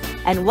leaves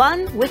and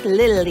one with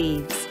little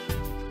leaves.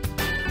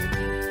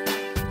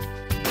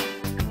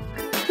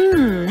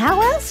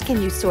 How else can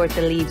you sort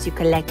the leaves you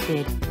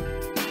collected?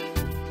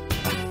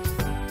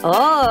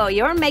 Oh,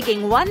 you're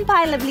making one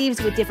pile of leaves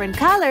with different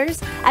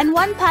colors and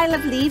one pile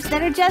of leaves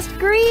that are just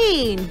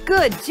green.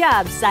 Good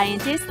job,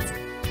 scientists.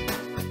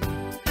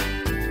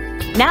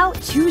 Now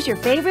choose your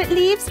favorite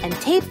leaves and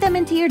tape them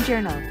into your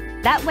journal.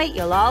 That way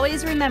you'll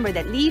always remember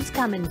that leaves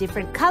come in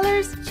different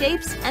colors,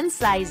 shapes, and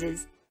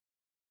sizes.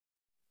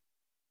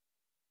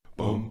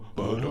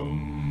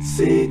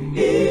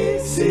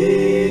 CEC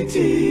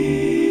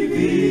TV.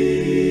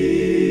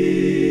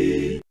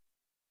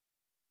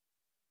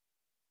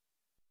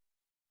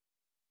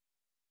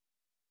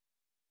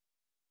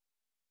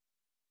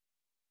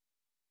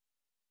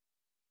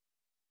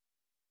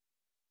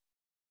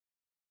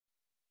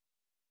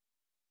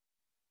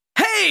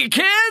 Hey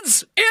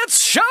kids, it's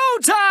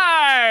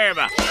showtime!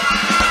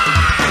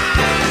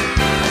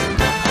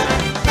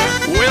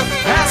 With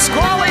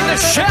Pasquale the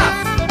Chef,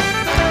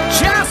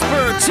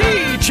 Jasper T.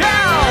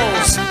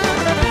 Jowls,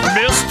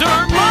 Mr.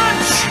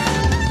 Munch,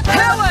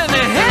 Helen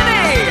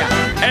Hinney,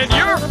 and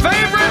your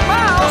favorite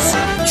mouse,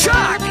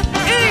 Chuck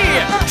E.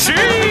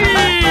 Cheese!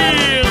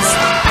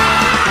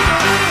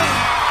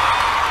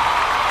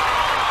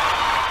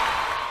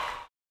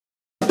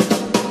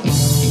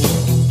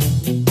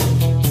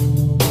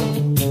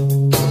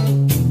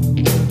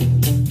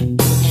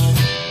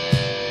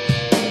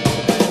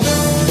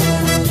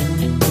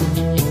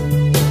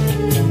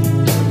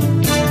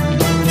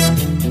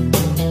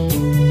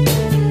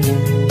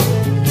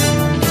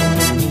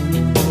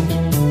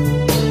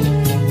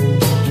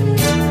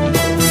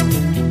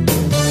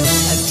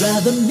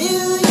 Drive a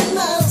million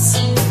miles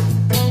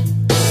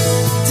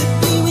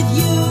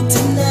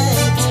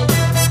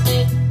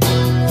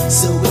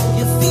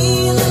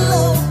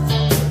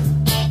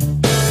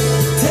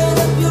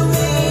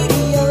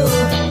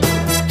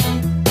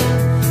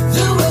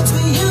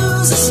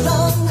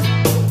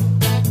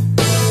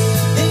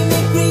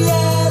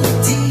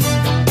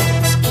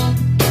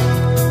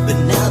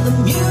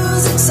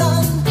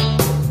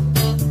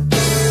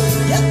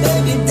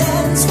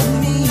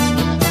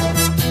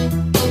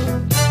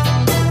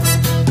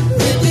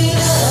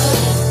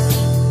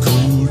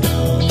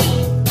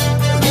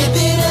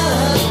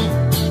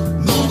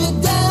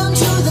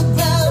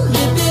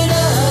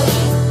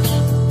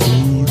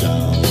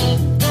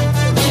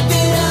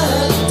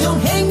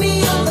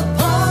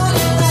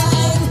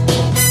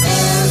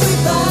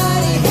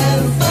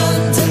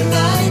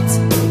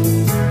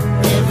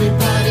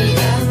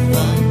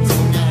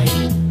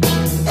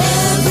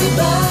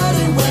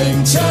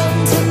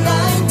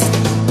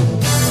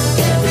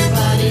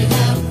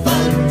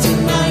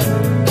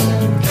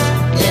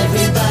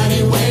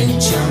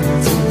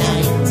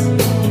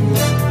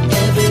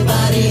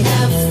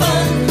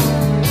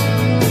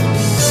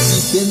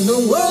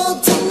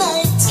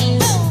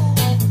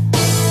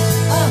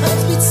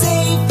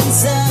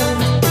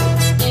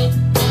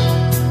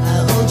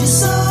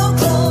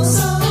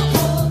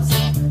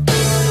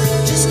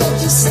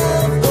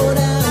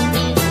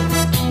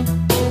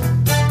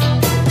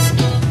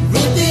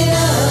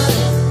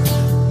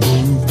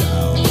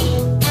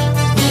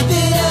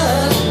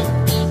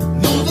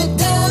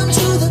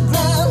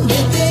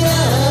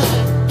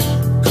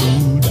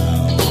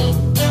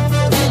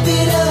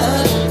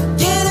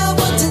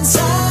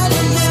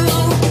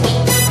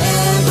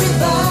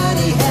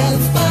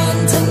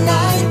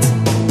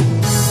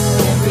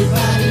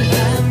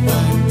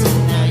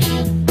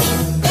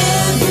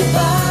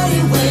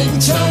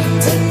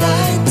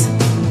tonight.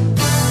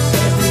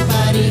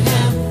 Everybody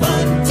have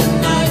fun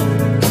tonight.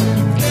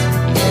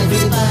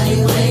 Everybody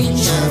wait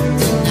jump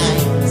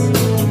tonight.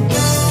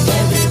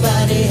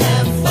 Everybody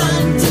have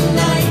fun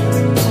tonight.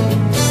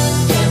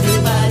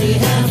 Everybody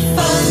have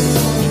fun.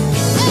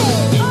 Hey!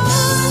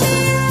 On the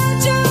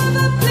edge of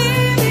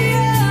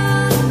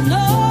oblivion,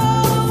 no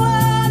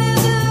one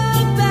is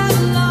a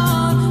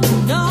Babylon.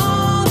 And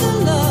all the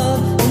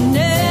love and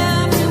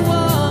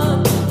everyone,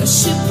 a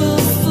ship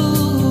of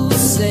fools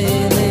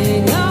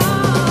sailing on.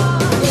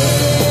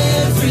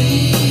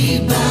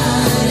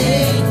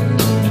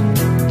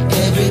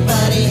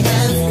 Everybody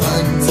have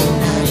fun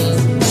tonight.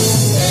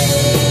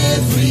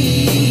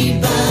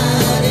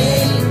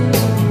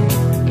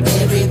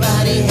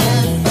 Everybody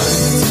have fun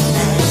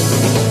tonight.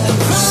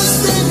 Across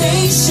the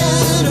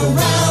nation,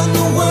 around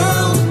the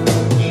world,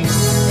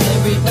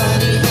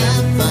 everybody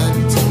have fun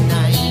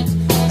tonight.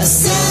 A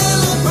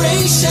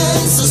celebration,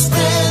 so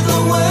spread the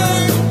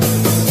word.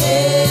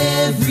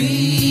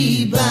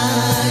 Everybody,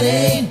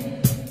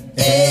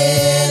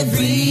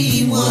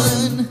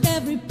 everyone.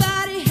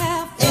 Everybody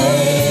have fun.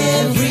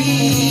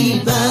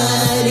 Everybody,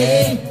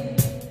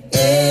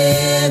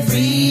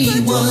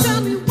 everyone.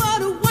 Tell me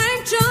what a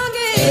wang chung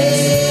is.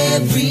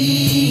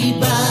 Everybody,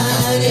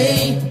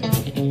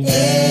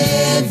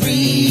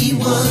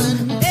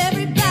 everyone.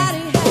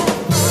 Everybody have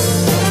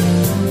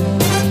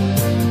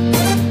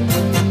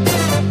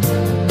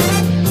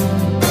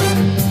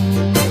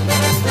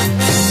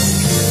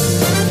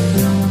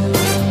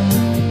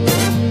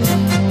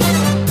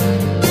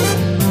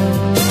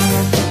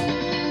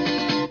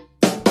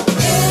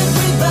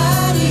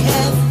Everybody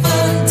have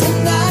fun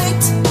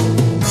tonight.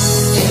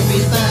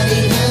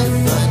 Everybody have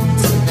fun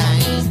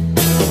tonight.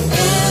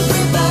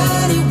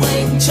 Everybody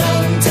wait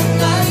jump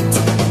tonight.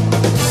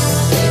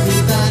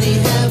 Everybody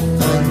have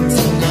fun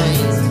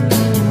tonight.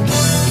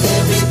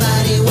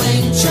 Everybody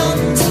wait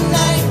jump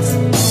tonight.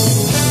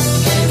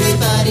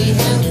 Everybody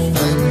have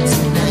fun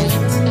tonight.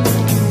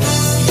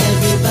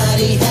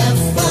 Everybody have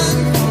fun.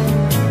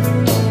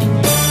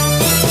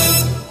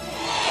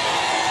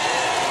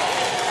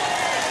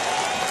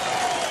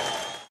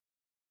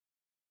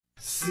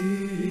 CEC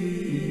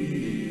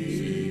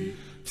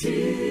TV.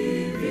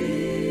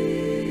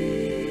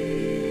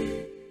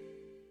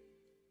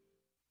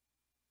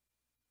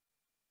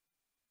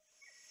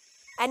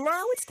 And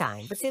now it's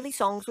time for Silly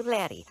Songs with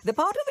Larry, the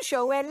part of the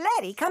show where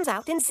Larry comes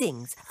out and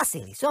sings a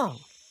silly song.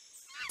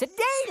 Today,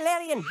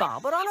 Larry and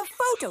Bob are on a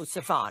photo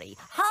safari,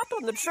 hot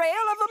on the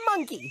trail of a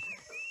monkey.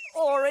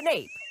 Or an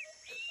ape.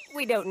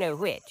 We don't know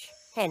which,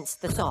 hence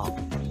the song.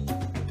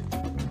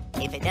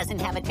 If it doesn't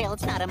have a tail,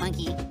 it's not a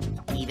monkey.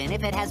 Even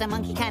if it has a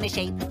monkey kind of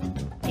shape.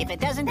 If it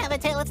doesn't have a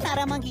tail, it's not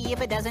a monkey.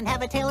 If it doesn't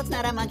have a tail, it's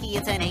not a monkey,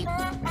 it's an ape.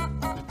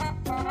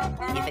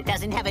 If it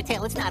doesn't have a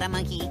tail, it's not a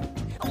monkey.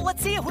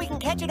 Let's see if we can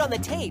catch it on the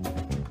tape.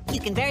 You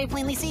can very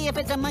plainly see if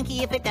it's a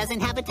monkey. If it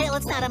doesn't have a tail,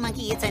 it's not a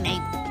monkey, it's an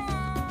ape.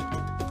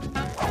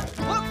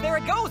 Look, there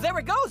it goes, there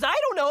it goes. I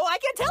don't know. I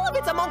can't tell if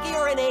it's a monkey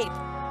or an ape.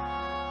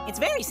 It's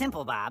very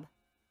simple, Bob.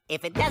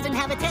 If it doesn't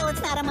have a tail,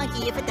 it's not a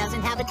monkey. If it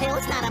doesn't have a tail,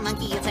 it's not a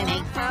monkey, it's an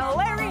ape.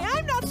 Larry,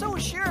 I'm not so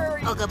sure.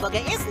 Ooga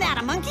booga, it's not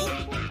a monkey.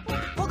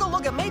 Ooga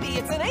looga, maybe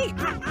it's an ape.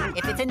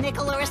 If it's a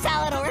nickel or a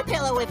salad or a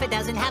pillow, if it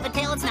doesn't have a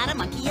tail, it's not a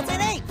monkey, it's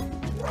an ape.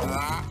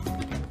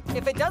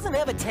 If it doesn't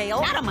have a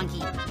tail... Not a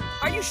monkey.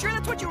 Are you sure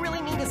that's what you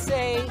really mean to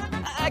say?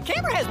 A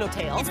camera has no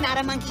tail. It's not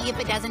a monkey. If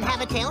it doesn't have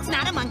a tail, it's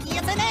not a monkey,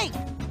 it's an ape.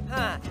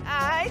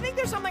 I think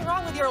there's something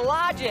wrong with your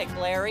logic,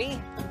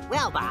 Larry.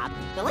 Well, Bob,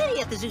 the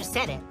lady at the zoo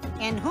said it,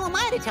 and who am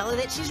I to tell her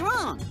that she's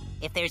wrong?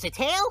 If there's a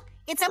tail,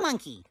 it's a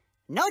monkey.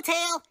 No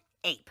tail,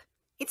 ape.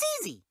 It's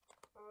easy.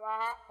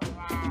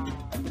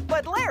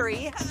 But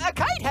Larry, a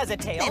kite has a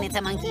tail. Then it's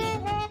a monkey.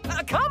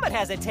 A comet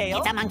has a tail.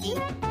 It's a monkey.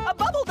 A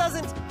bubble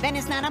doesn't. Then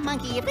it's not a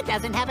monkey. If it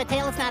doesn't have a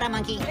tail, it's not a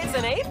monkey. It's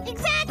an ape?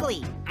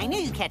 Exactly. I knew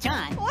you'd catch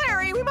on.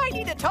 Larry, we might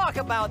need to talk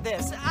about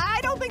this.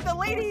 I don't think the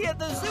lady at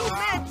the zoo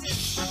meant...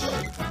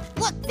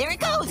 Look, there it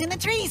goes in the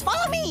trees.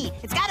 Follow me.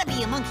 It's gotta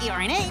be a monkey or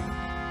an ape.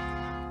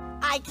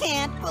 I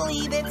can't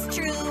believe it's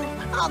true.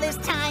 All this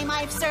time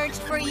I've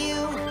searched for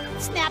you.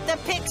 Snap the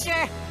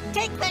picture.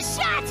 Take the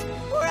shot.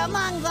 We're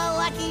among the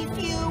lucky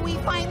few. We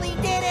finally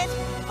did it.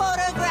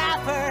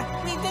 Photographer,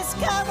 we've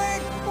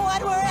discovered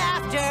what we're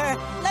after.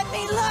 Let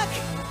me look.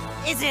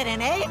 Is it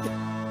an ape?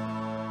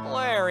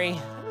 Larry,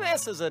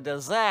 this is a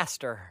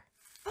disaster.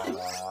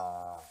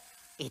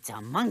 It's a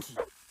monkey.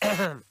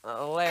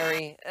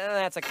 Larry,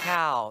 that's a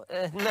cow.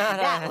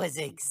 That was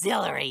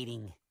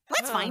exhilarating.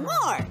 Let's find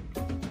more.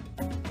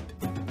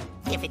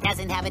 If it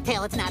doesn't have a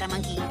tail, it's not a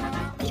monkey.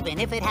 Even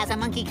if it has a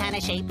monkey kind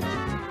of shape.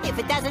 If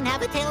it doesn't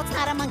have a tail, it's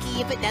not a monkey.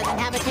 If it doesn't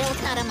have a tail,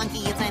 it's not a monkey,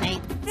 it's an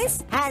ape.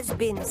 This has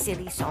been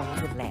Silly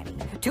Songs with Larry.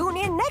 Tune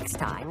in next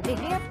time to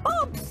hear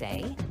Bob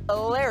say...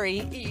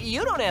 Larry,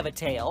 you don't have a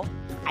tail.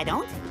 I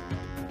don't?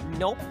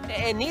 Nope,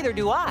 and neither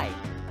do I.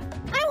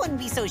 I wouldn't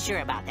be so sure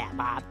about that,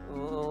 Bob.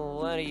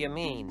 What do you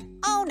mean?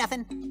 Oh,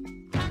 nothing.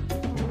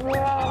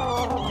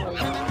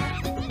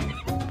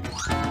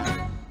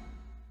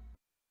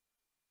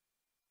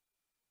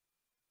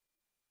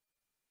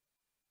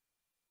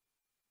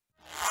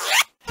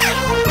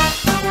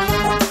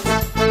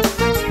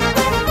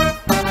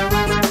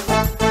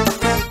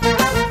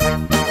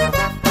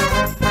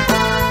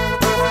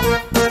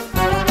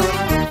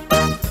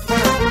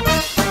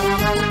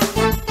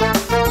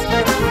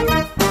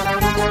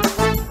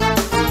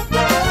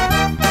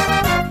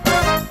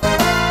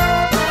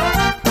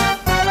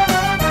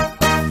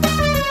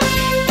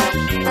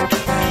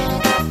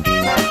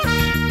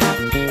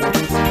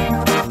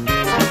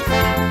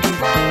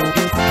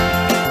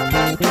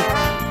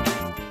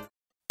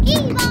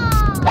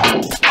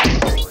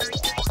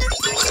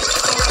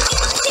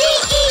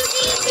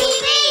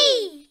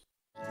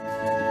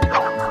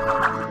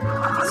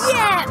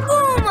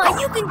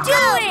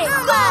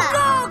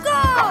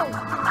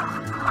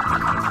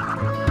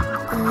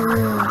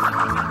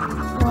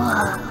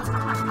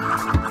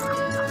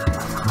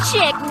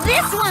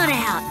 this one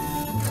out.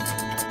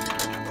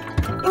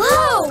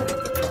 Whoa!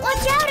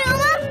 Watch out,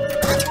 Uma!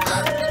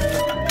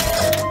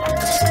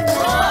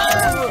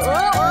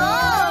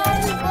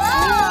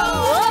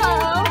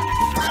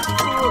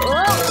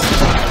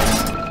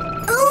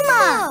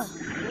 Uma!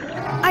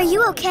 Are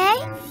you okay?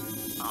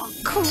 Oh,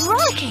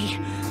 crikey!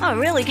 I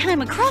really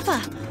came a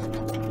cropper.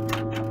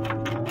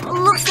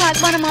 Looks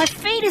like one of my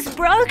feet is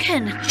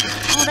broken.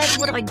 Oh, that's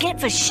what I get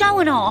for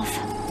showing off.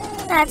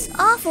 That's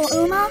awful,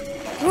 Uma.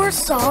 We're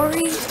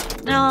sorry.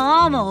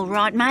 Oh, I'm all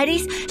right,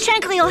 mateys.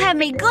 Shankly will have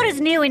me good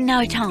as new in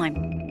no time.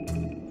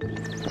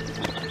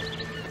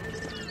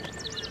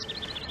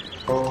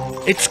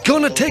 It's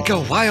gonna take a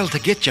while to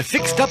get you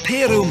fixed up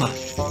here, Uma.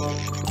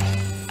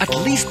 At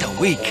least a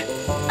week.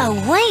 A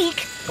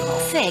week? Oh,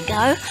 fair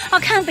go. I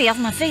can't be off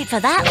my feet for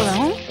that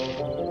long.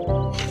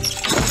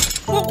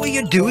 What were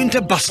you doing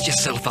to bust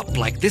yourself up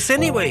like this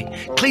anyway?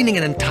 Cleaning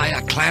an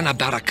entire clan of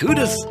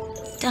barracudas?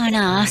 Don't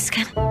ask.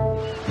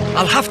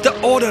 I'll have to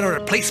order a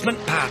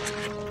replacement part,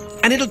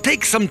 and it'll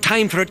take some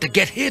time for it to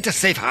get here to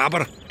Safe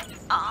Harbor.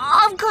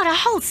 I've got a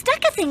whole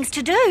stack of things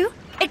to do.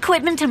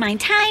 Equipment to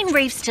maintain,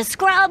 reefs to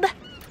scrub.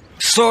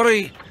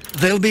 Sorry,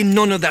 there'll be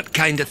none of that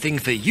kind of thing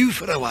for you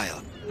for a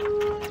while.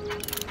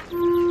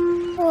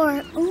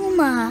 Poor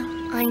Uma.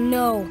 I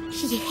know.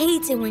 She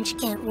hates it when she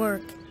can't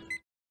work.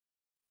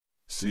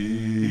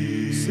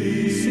 CEC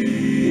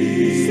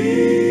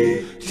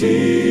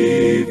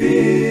Tv.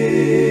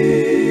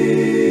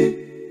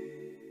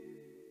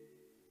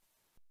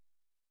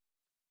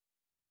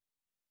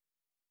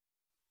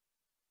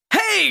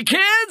 Hey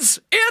kids,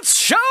 it's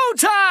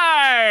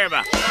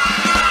showtime!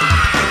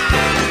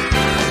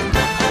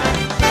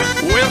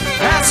 With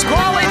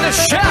Pasquale the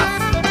Chef,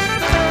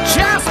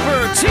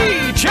 Jasper T.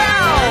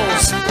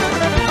 Jowls,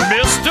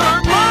 Mr.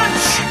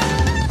 Munch,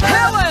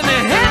 Helen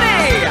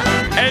Henney,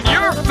 and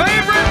your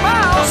favorite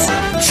mouse,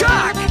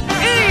 Chuck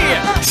E.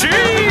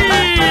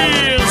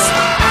 Cheese!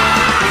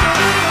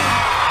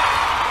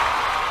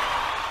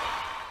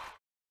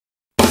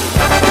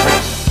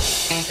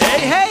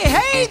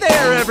 Hey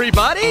there,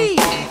 everybody!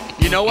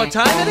 You know what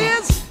time it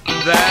is?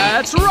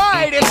 That's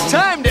right, it's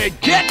time to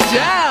get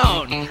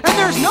down! And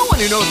there's no one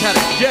who knows how to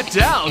get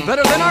down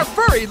better than our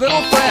furry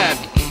little friend,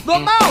 the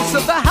mouse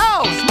of the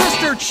house,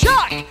 Mr.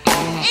 Chuck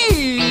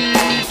E.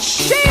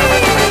 Cheese!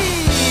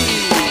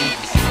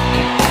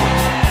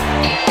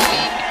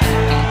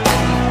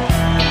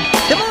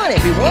 Come on,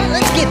 everyone,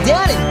 let's get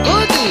down and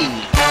boogie!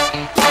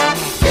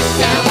 Get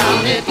down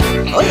on it.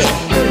 Oh, yeah!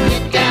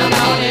 Get down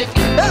on it.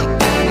 Oh.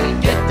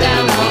 Get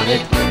down on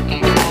it.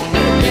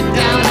 Get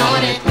down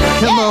on it.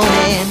 Come on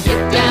in.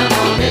 Get down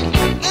on it.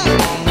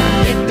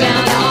 Get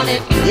down on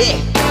it. Yeah.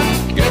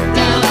 Get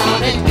down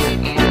on it.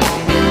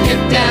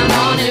 Get down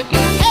on it.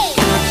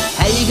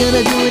 How you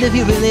gonna do it if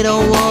you really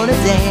don't wanna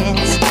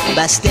dance?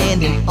 By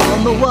standing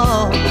on the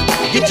wall.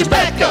 Get your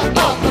back up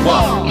off the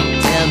wall.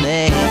 Tell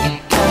me,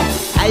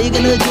 how you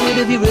gonna do it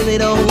if you really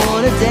don't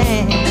wanna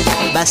dance?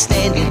 By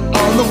standing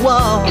on the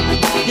wall.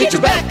 Get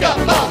your back up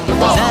off the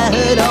wall. I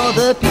heard all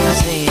the people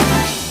saying,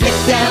 get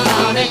down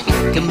on it.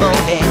 Come on,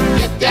 man.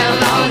 Get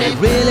down on it.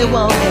 Really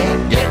want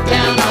it. Get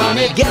down on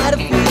it. Gotta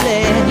feel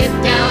it. Get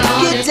down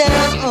on it. Get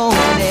down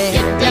on it.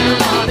 Get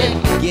down on it.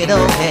 Get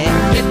on it.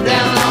 Get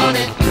down on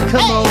it.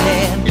 Come on,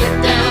 man.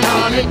 Get down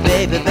on it.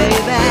 Baby, baby.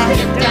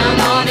 Get down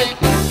on it.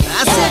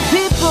 I said,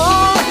 people.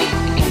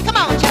 Come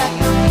on, Chuck.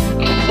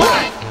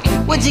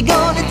 What you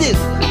gonna do?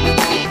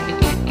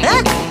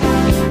 Huh?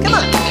 Come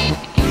on.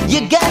 You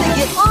gotta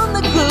get on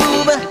the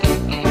groove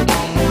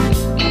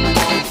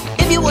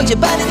if you want your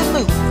body to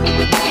move.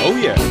 Oh,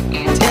 yeah.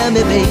 Tell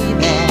me,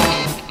 baby,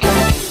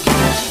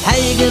 how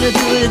you gonna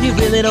do it if you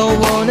really don't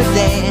wanna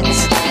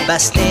dance? By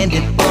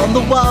standing on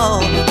the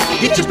wall.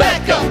 Get your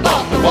back up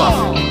off the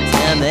wall.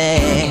 Tell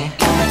me,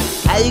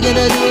 how you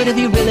gonna do it if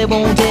you really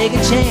won't take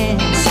a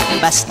chance?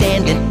 By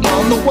standing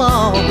on the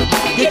wall.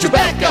 Get your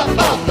back up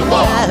off the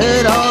wall. I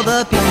heard all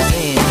the people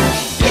saying,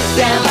 get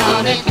down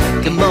on it.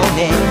 Come on,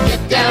 man.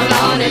 Get down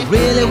on it.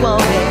 Really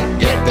want it.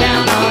 Get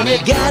down on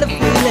it. Gotta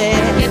feel it.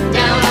 Get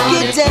down on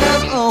it. Get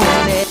down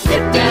on it.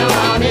 Get down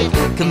on it.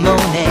 Come on,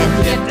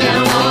 man. Get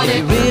down on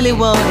it. Really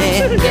want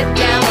it. Get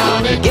down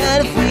on it.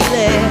 Gotta feel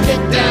it.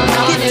 Get down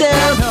on it. Get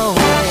down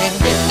on it.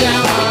 Get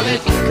down on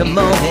it. Come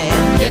on,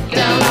 man. Get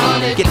down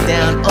on it. Get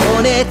down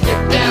on it.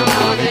 Get down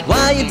on it.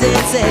 While you're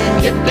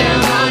dancing. Get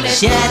down on it.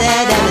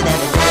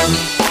 Sha-da-da-da-da-da.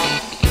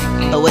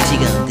 Oh, what you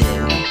gonna do?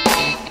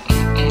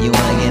 You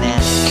wanna get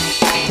out?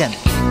 Tell me.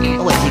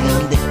 Oh, what you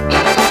gonna do?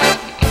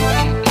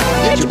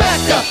 Get your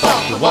back up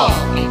off the wall.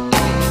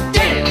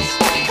 Dance.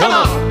 Come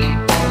on.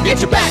 Get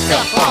your back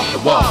up off the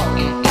wall.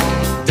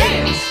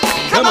 Dance.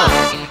 Come on.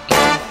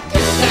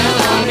 Get down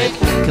on it.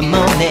 Come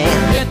on,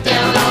 man. Get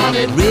down on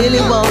it.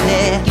 Really want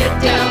it.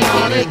 Get down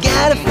on it. You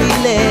gotta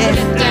feel it.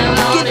 Get down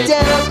on it. Get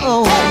down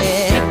on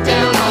it. Get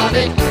down on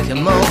it.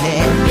 Come on,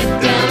 man.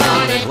 Get down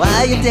on it.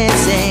 While you're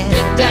dancing.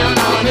 Get down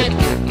on it.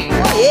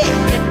 Oh, yeah.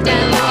 Get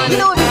down on it. You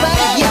know,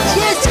 everybody, you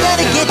just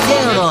gotta get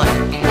down on it.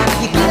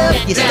 You get up,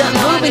 you start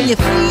moving moving your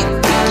feet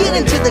to get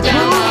into the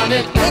groove,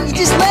 and you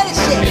just let it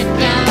shake.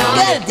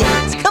 Gotta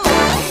dance, come on.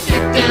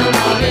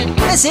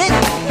 That's it.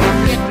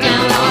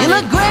 You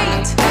look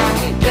great.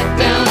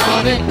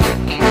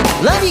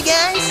 Love you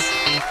guys.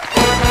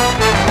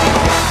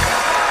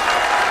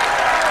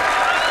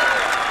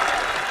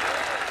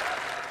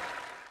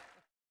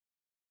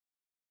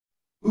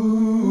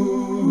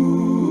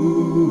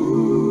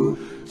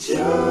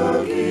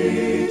 Chuck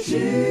E.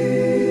 Cheese.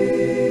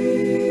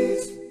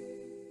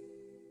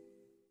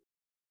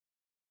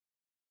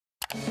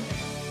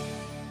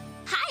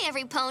 Hi,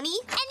 every pony.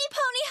 Any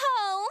pony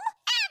home?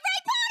 Every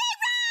pony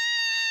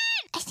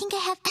run! I think I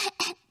have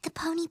the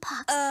pony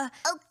pox.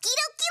 Okie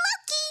dokie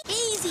lokey.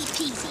 Easy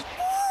peasy.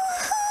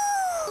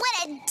 What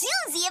a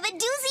doozy of a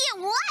doozy it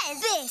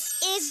was. This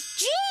is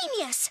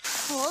genius.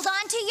 Hold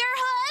on to your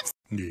hooves.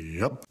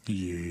 Yep.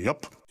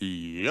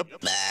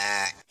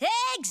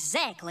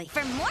 Exactly.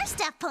 For more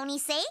stuff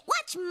ponies say,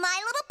 watch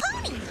My Little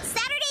Pony.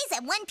 Saturdays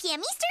at 1 p.m.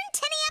 Eastern,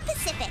 10 a.m.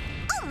 Pacific.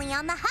 Only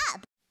on the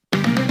Hub.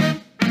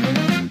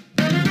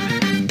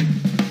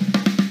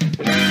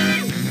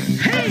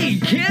 Hey,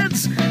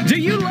 kids! Do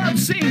you love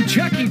seeing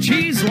Chuck E.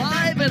 Cheese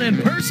live and in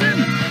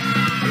person?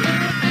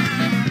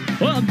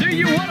 Well, do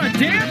you want to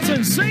dance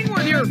and sing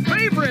with your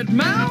favorite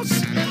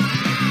mouse?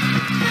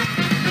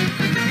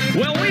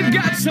 Well, we've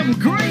got some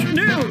great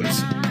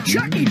news!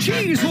 Chuck E.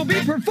 Cheese will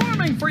be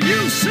performing for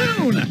you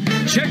soon!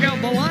 Check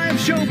out the live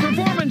show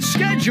performance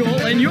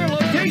schedule and your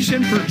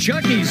location for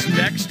Chuck E.'s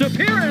next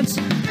appearance.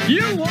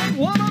 You won't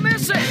want to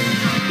miss it!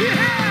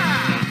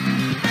 Yeah!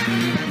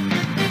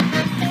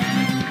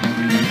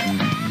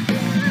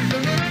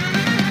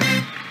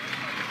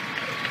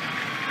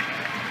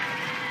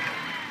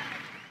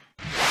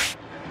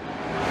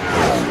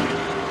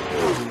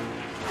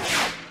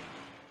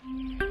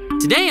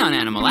 Today on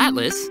Animal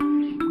Atlas,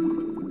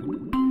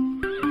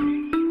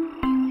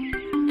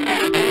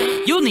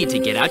 you'll need to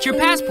get out your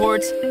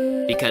passports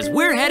because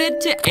we're headed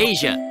to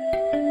Asia.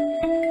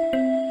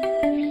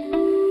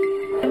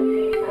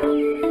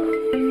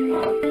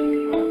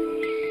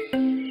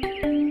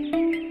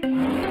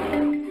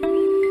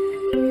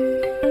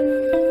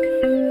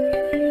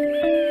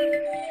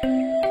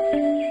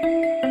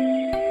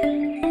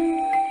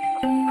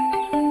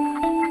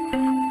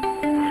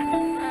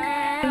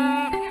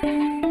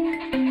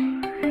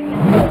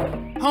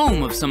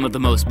 Home of some of the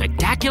most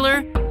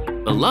spectacular,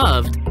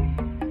 beloved,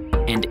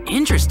 and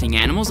interesting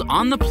animals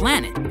on the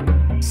planet.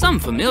 Some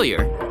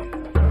familiar,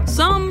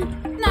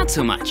 some not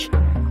so much,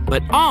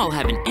 but all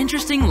have an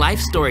interesting life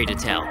story to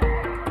tell.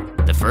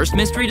 The first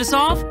mystery to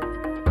solve?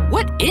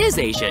 What is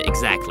Asia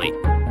exactly?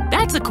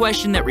 That's a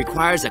question that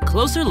requires a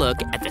closer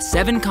look at the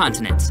 7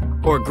 continents,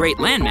 or great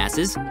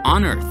landmasses,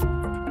 on Earth.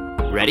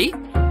 Ready?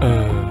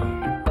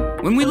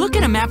 When we look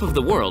at a map of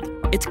the world,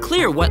 it's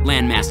clear what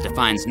landmass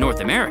defines North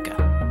America.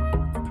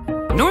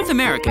 North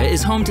America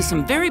is home to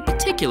some very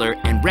particular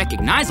and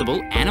recognizable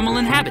animal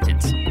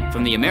inhabitants,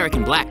 from the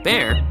American black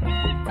bear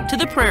to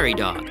the prairie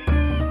dog,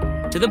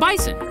 to the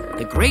bison,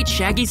 the great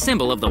shaggy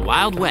symbol of the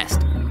Wild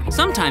West,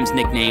 sometimes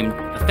nicknamed,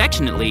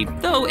 affectionately,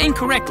 though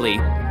incorrectly,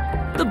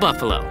 the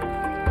buffalo.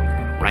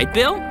 Right,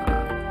 Bill?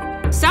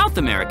 South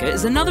America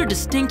is another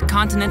distinct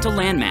continental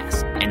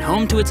landmass and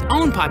home to its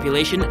own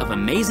population of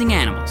amazing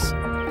animals,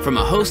 from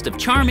a host of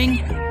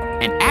charming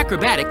and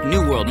acrobatic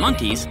New World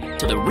monkeys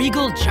to the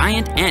regal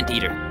giant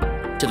anteater,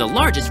 to the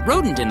largest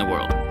rodent in the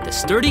world, the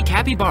sturdy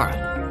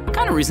capybara.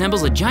 Kind of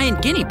resembles a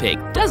giant guinea pig,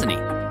 doesn't he?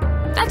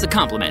 That's a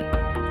compliment.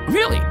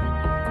 Really.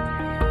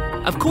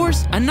 Of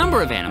course, a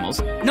number of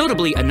animals,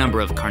 notably a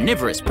number of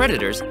carnivorous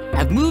predators,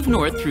 have moved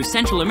north through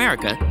Central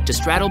America to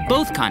straddle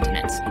both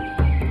continents,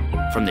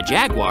 from the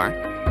jaguar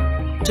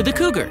to the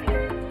cougar,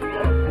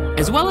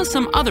 as well as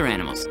some other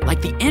animals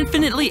like the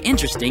infinitely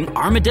interesting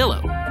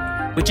armadillo,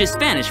 which is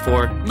Spanish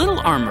for little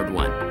armored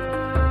one,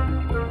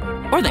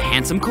 or the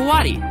handsome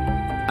coati,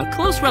 a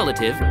close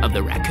relative of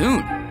the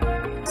raccoon.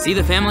 See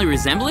the family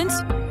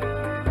resemblance?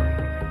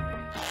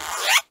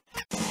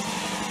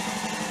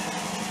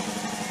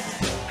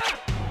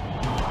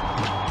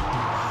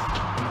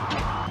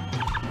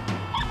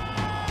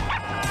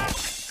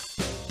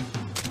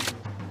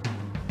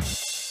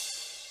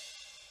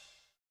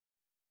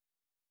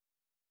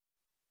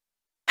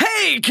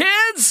 Hey,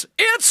 kids!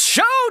 It's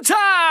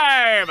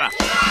showtime!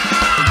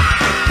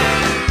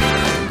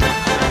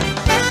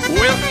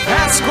 With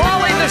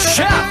Pasquale the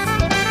Chef,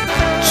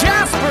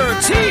 Jasper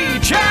T.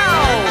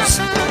 Jowls,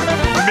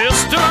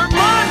 Mr.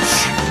 Munch,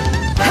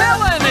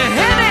 Helen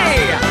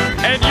Henney,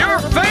 and your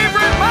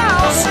favorite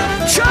mouse,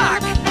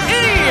 Chuck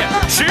E.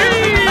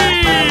 Cheese!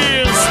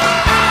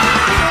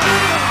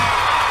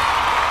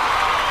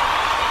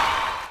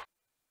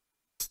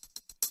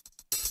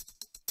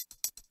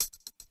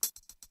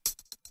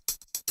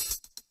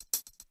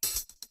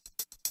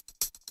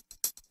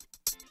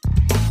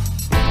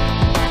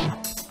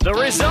 The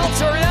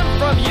results are in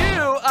from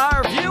you,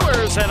 our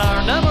viewers, and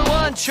our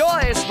 #1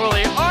 choice for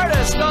the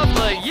Artist of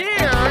the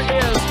Year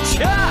is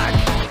Chuck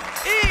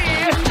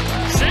E.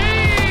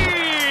 Cheese!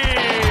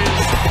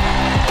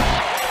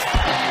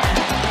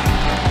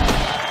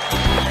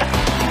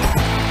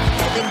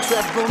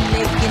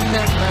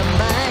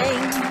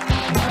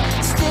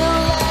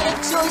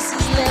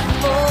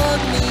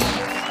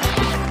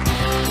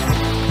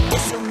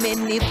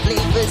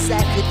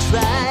 I could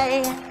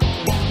try.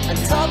 On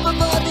top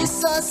of all this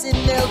sauce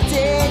and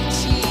melted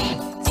cheese.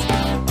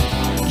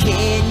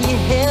 Can you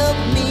help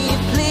me,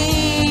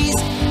 please?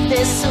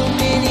 There's so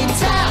many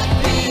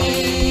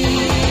toppings,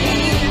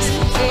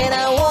 and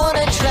I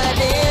wanna try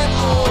them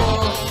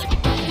all.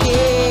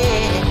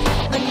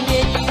 Yeah, the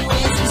menu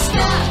isn't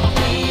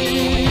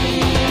stopping.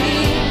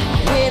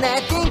 When I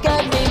think I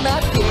made my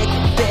pick,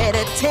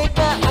 better take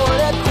my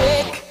order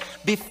quick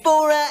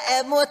before I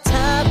add more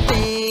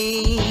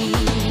toppings.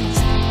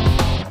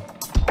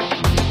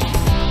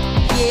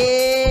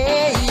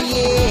 Yeah,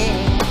 yeah.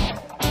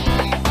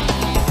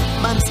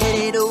 Mom's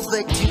headed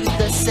over to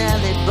the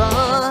salad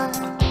bar.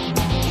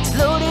 It's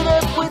loaded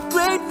up with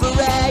great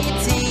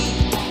variety.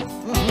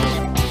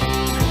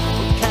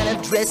 What kind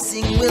of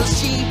dressing will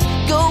she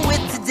go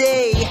with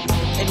today?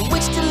 And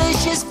which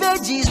delicious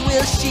veggies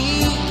will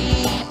she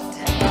eat?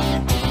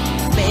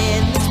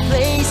 Man, this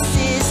place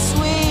is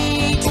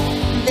sweet.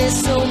 There's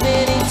so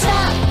many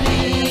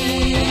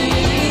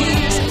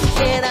toppings,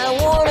 and I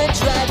wanna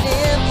try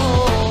them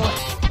all.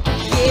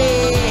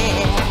 Yeah,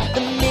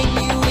 the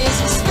menu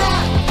isn't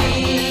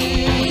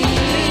stopping.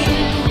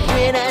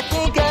 When I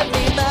think I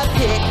made my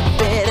pick,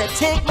 better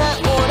take my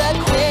order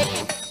quick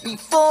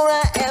before I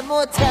add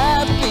more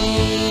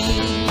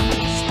toppings.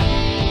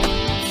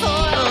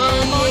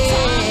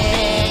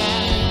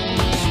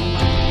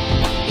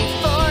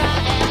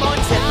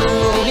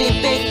 Pepperoni,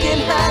 bacon,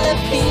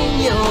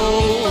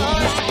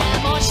 jalapenos,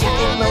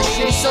 chicken,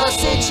 mushroom,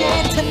 sausage,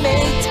 and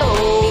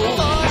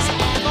tomatoes,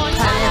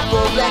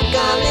 pineapple, black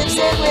olives,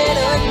 and red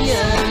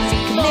onions,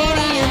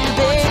 Canadian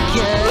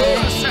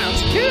bacon,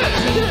 Sounds good.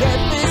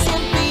 peppers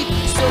and beef,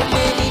 so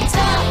many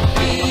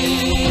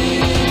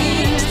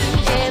toppings,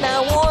 and I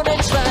wanna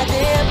try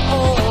them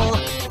all.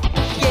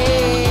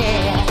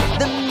 Yeah,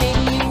 the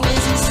menu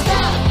isn't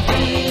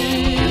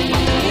stopping.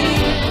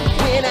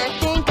 When I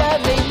think I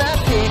made my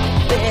pick,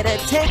 better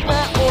take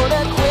my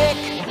order quick.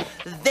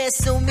 There's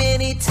so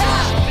many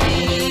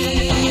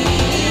toppings,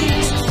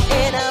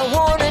 and I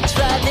wanna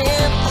try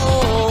them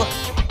all.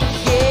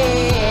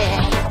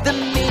 Yeah, the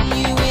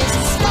menu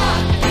isn't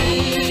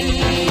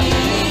stopping.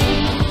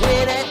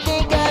 When I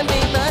think I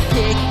made my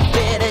pick,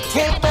 better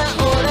take my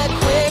order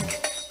quick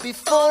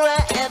before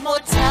I add more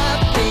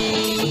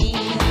toppings.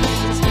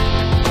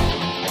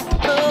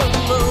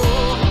 Oh,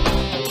 oh,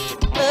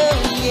 oh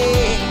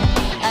yeah,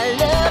 I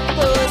love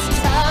those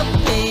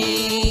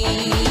toppings.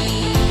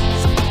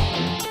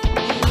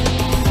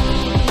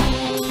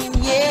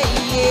 Yeah,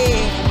 yeah,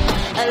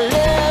 I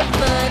love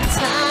my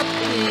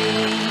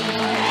toppings.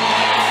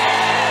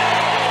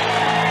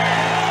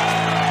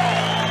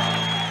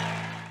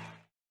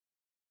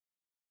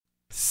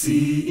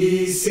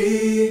 CEC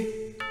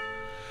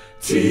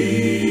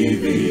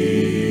TV.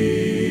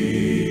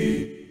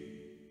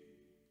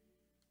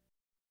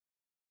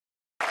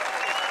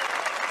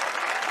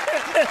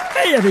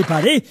 Hey,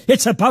 everybody,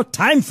 it's about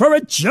time for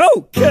a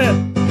joke.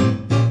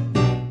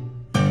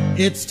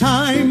 It's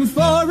time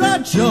for a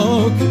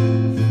joke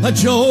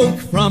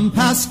from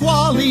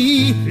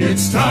Pasquale.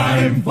 It's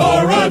time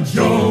for a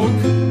joke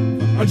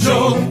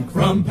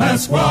from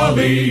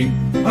Pasquale,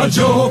 a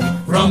joke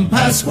from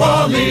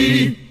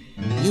Pasquale.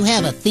 You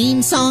have a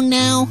theme song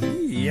now?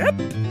 Yep,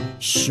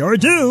 sure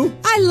do.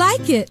 I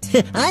like it.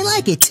 I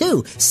like it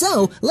too.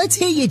 So, let's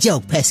hear your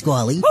joke,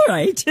 Pasquale. All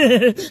right.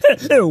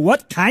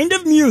 What kind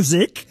of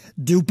music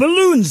do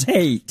balloons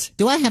hate?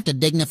 Do I have to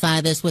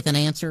dignify this with an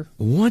answer?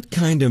 What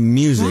kind of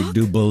music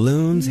do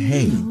balloons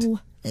hate? No.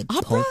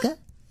 Polka?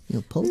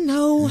 Polka?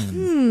 No.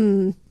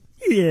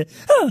 Yeah.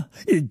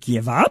 You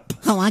give up?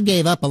 Oh, I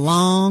gave up a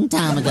long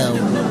time ago.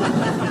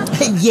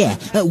 Yeah,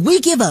 we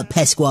give up,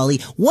 Pasquale.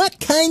 What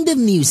kind of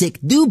music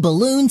do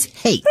balloons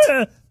hate?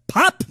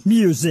 Pop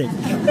music.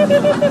 Get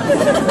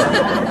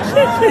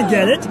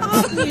it?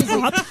 Pop music.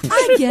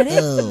 I get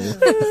it.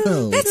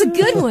 Oh. That's a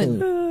good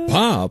one.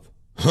 Pop?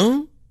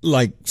 Huh?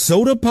 Like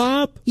soda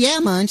pop? Yeah,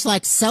 Munch,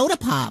 like soda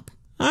pop.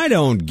 I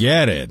don't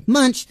get it.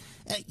 Munch,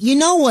 you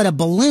know what a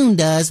balloon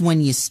does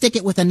when you stick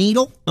it with a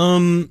needle?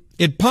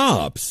 It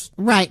pops.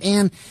 Right,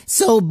 and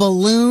so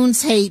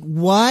balloons hate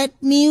what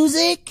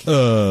music?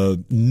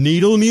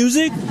 Needle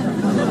music?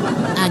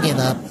 I give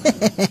up.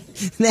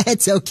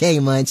 That's okay,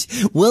 Munch.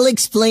 We'll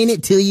explain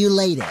it to you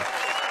later.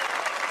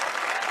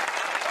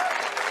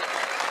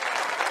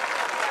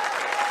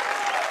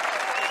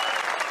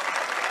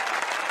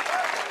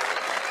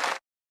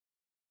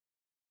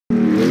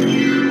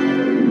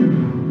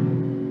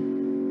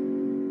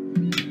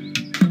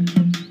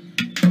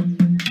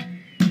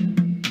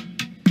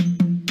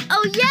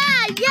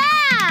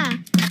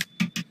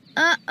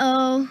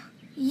 Uh-oh.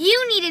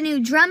 You need a new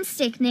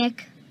drumstick,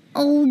 Nick.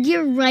 Oh,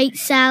 you're right,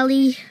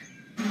 Sally.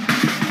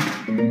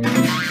 The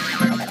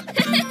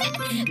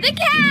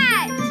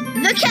cat!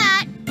 The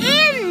cat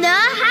in the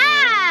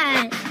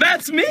hat!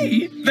 That's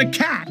me, the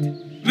cat.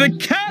 The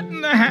cat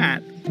in the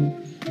hat.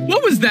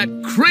 What was that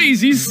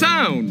crazy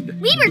sound?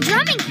 We were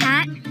drumming,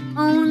 Cat.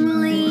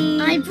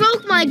 Only I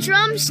broke my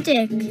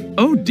drumstick.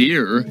 Oh,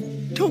 dear.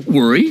 Don't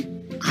worry.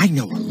 I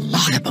know a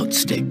lot about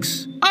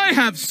sticks. I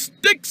have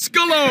sticks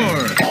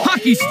galore.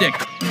 Hockey stick,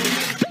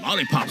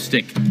 lollipop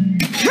stick,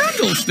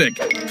 candlestick,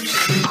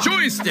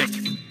 joystick,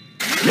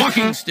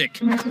 walking stick,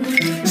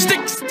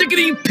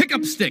 stickity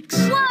pickup sticks.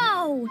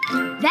 Whoa!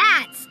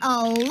 That's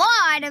a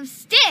lot of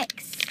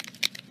sticks.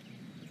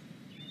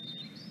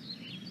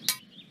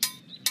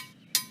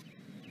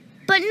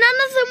 But none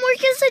of them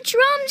work as a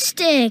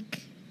drumstick.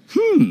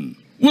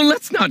 Well,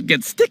 let's not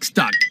get stick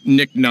stuck,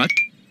 Nick Nut.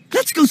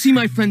 Let's go see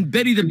my friend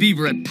Betty the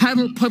Beaver at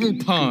Paddle Puddle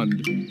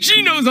Pond.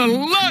 She knows a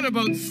lot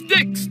about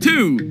sticks,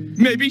 too.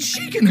 Maybe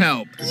she can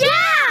help.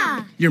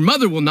 Yeah! Your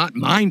mother will not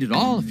mind at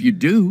all if you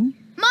do.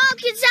 Mom,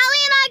 can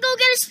Sally and I go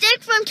get a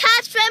stick from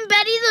Cat's friend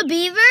Betty the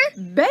Beaver?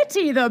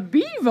 Betty the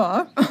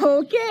Beaver?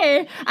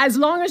 Okay, as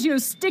long as you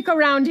stick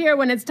around here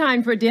when it's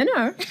time for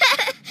dinner.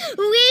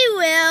 We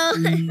will.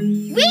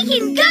 We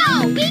can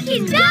go! We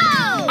can go!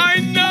 I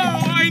know!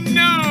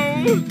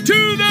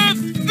 To the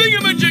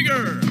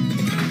thingamajigger!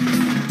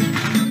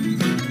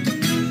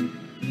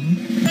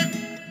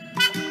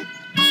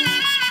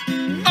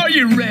 Are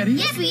you ready?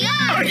 Yes, we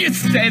are! Are you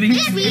steady?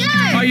 Yes, we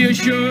are! Are you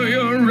sure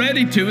you're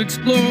ready to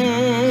explore?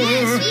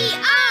 Yes, we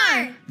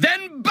are!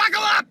 Then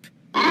buckle up!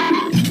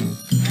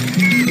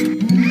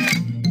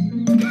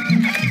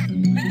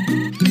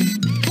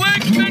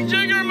 Click the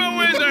jigger, my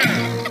wizard!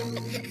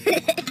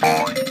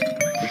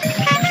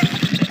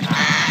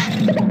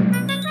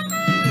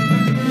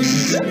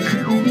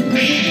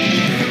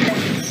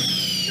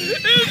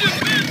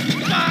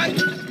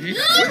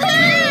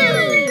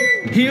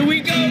 Here we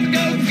go,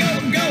 go,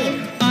 go, go.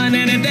 On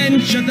an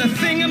adventure, the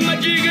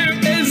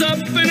thingamajigger is up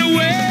and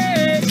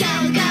away.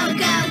 Go, go,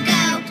 go,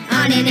 go.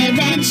 On an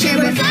adventure,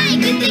 we're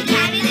flying with the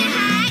cat in the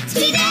hat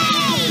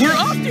today. We're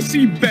off to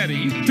see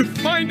Betty to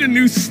find a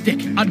new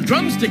stick. A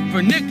drumstick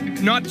for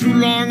Nick, not too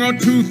long or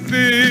too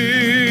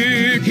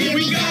thick. Here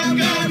we go,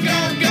 go,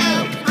 go,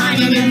 go. On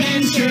an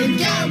adventure,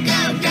 go,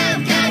 go, go,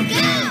 go,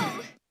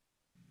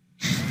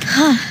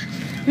 go.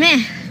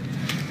 Man,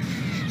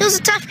 it was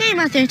a tough game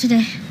out there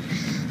today.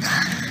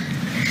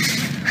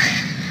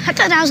 I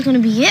thought that was going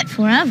to be it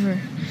forever.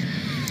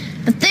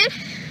 But then,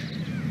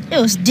 it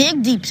was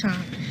dig deep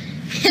time.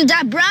 And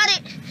I brought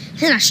it,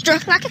 and I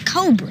struck like a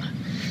cobra.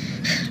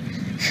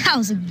 That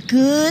was a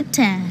good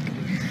tag.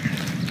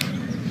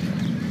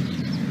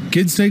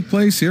 Kids take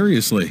play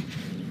seriously.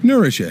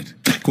 Nourish it.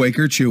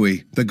 Quaker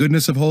Chewy. The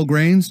goodness of whole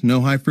grains,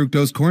 no high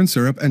fructose corn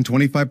syrup, and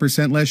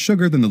 25% less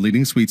sugar than the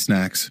leading sweet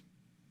snacks.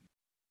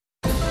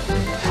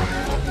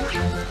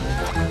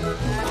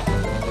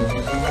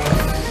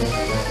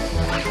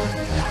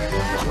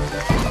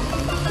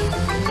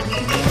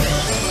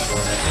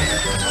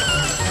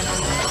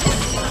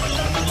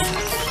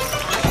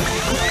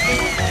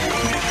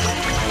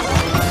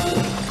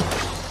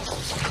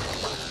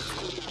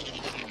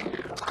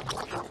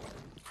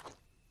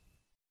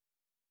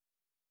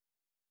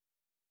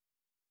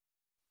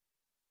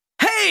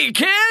 Hey,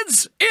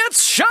 kids,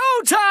 it's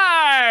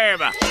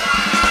showtime!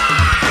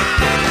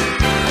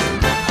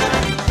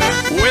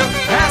 With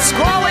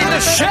Pasquale the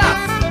Chef,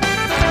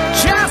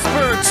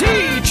 Jasper T.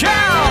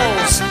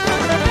 Jowls,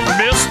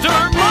 Mr.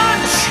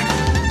 Munch,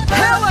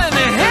 Helen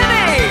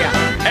Henney,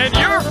 and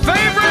your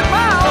favorite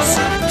mouse,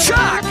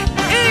 Chuck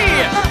E.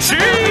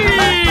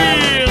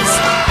 Cheese!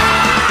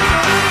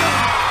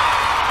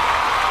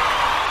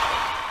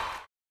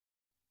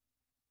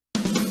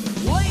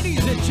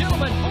 Ladies and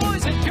gentlemen,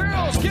 boys and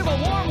girls, give a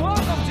warm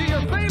welcome to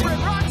your favorite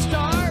rock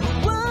star,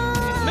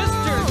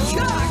 Mr.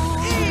 Chuck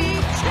E.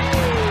 Cheese!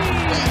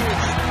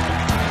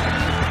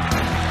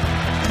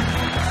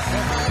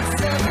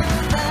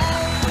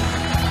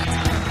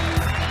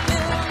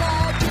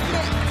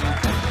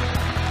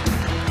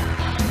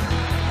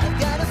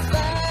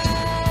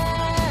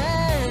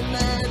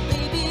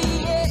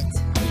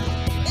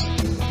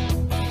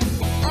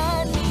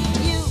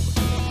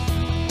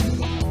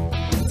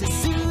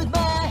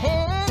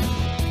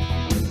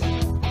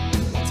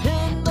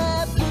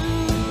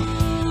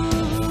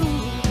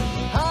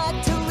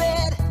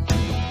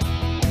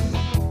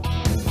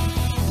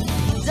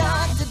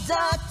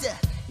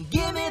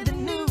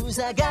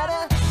 I got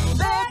a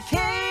bad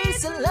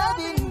case of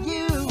loving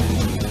you.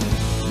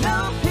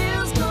 No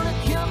pill's gonna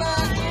cure my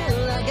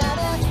ill. I got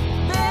a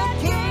bad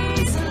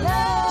case of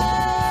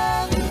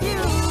loving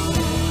you.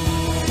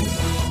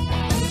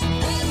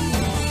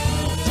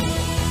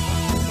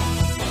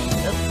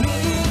 A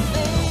pretty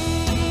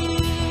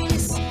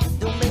face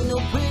don't make no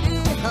pretty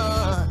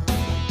heart.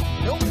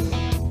 Nope.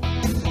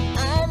 I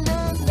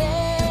love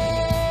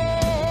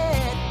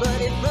that, but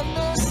it from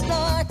the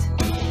start.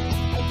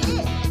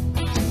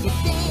 You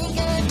think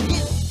I'm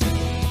cute,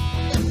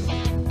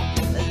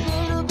 a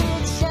little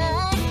bit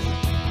shy.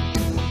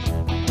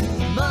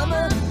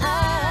 Mama, I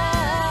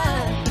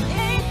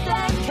ain't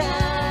that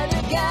kind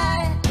of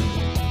guy.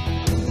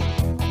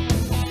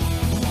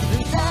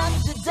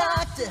 Doctor,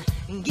 doctor,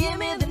 give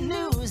me the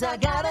news. I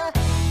got a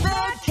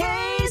bad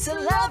case of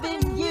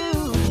loving you.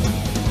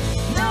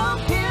 No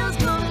pill's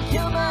gonna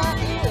cure my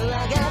ill.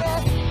 I got a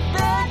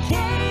bad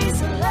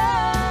case of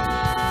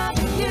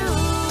loving you.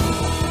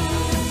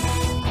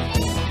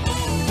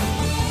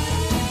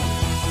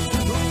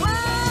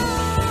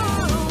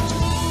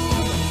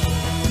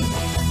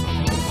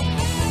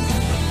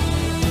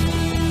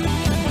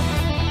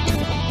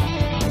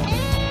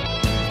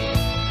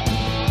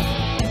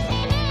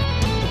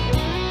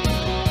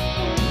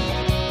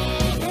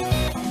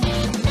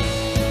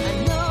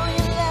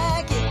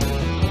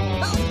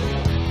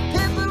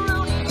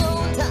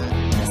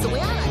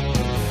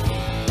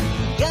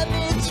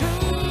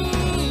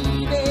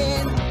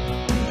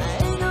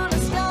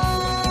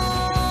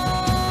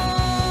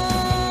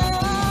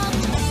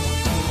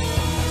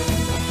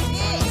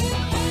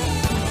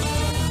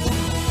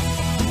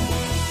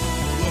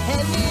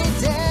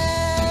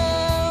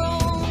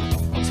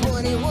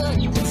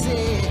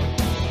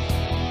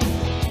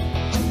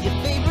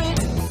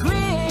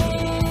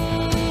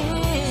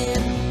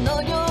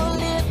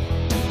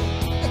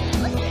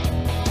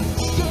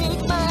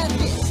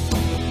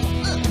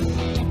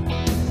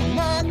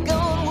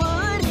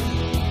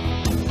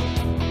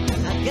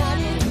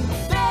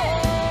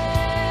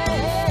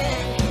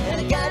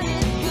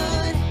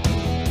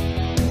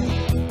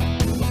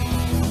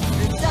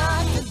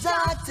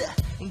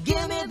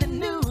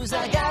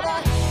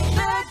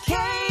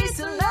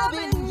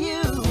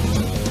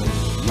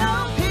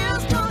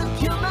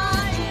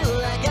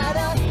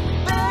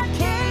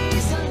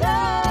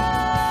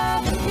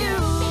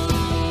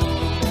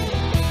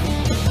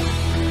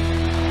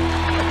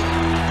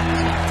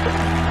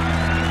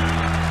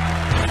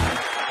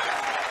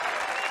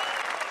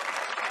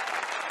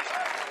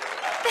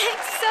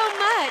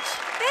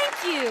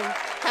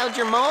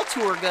 your mall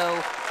tour go?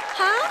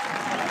 Huh?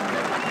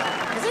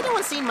 Has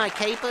anyone seen my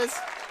capas?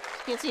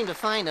 Can't seem to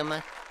find them.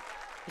 I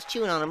was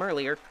chewing on them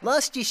earlier.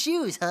 Lost your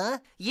shoes, huh?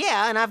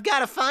 Yeah, and I've got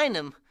to find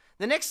them.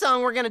 The next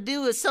song we're gonna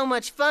do is so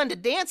much fun to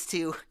dance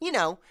to. You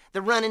know,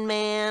 the Running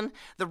Man,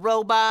 the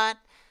Robot,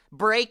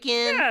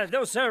 Breakin'. Yeah,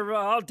 those are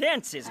all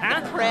dances,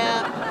 huh? The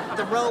Prep,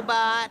 the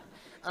Robot.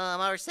 I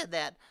already said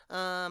that.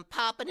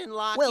 Poppin' and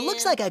Lockin'. Well,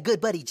 looks like our good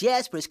buddy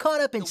Jasper's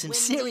caught up in some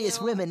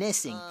serious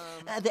reminiscing.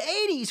 The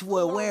 80s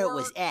were where it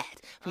was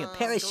at. From your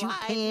parachute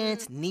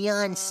pants,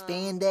 neon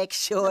spandex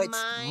shorts,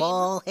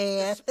 mall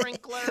hair.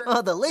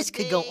 Oh, the list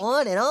could go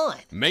on and on.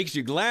 Makes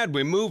you glad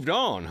we moved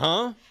on,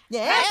 huh?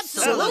 Yeah,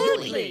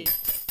 absolutely.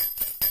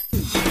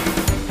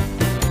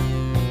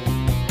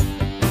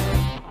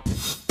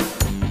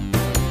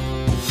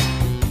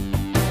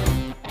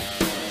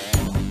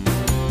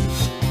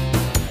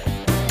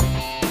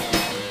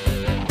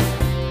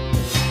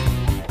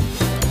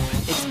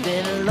 It's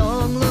been a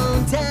long,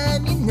 long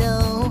time, you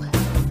know.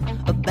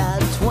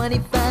 About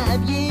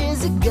 25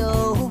 years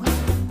ago,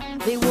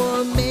 they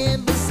wore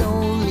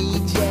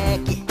members-only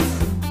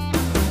jackets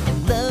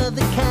and loved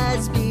the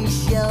Cosby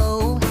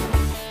Show.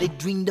 They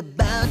dreamed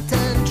about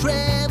time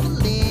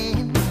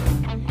traveling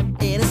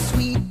in a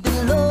sweet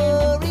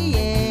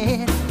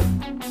DeLorean.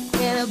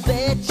 And I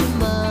bet your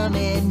mom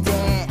and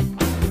dad,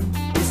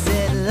 they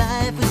said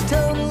life was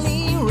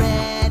totally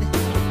rad.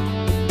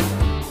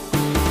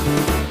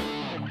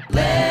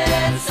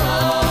 Let's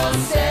all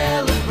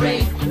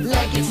celebrate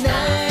like it's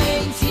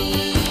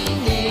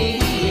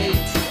 1988.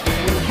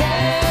 We'll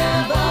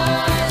have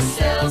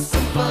ourselves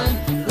some fun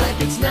like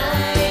it's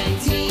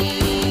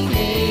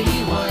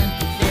 1981.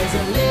 There's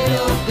a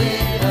little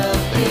bit of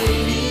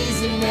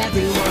 80s in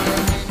everyone.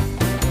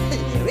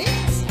 There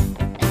is.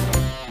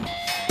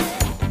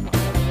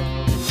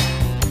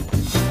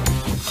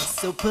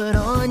 So put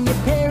on your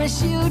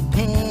parachute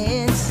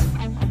pants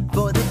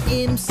for the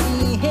MC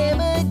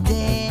Hammer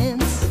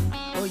dance.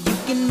 Or you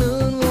can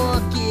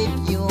moonwalk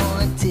if you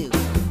want to,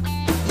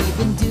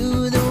 even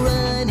do the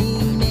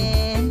Running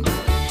Man.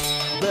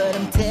 But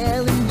I'm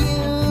telling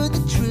you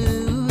the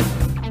truth,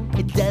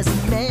 it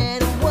doesn't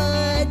matter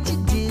what you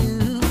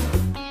do,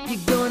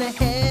 you're gonna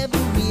have a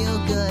real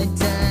good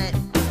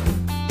time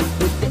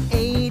with the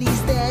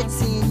 80s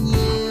that's in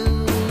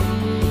you.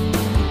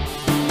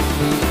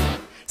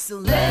 So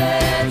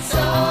let's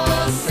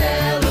all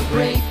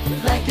celebrate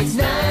like it's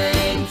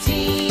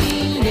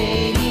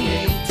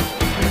 1988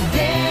 and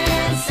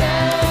dance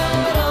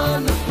out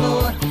on the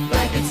floor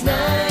like it's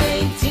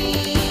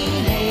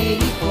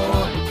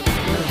 1984.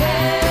 We'll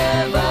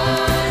have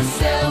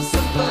ourselves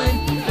some fun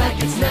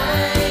like it's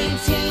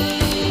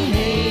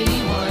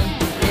 1981.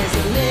 There's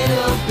a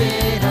little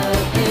bit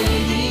of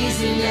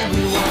 80s in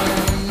everyone.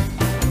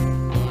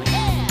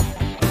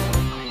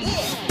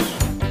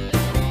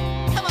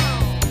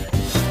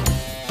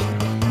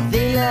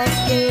 They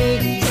like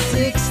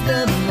 86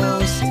 the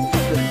most,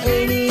 but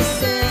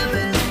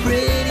 87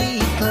 pretty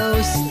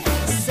close.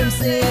 Some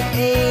say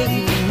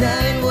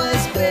 89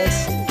 was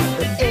best,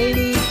 but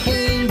 80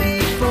 came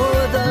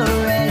before the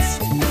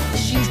rest.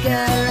 She's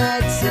got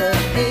lots of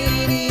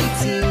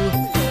 82.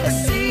 I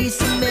see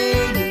some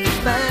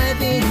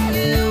 85 in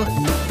you.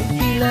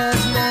 He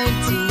loves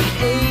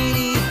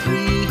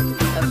 1983.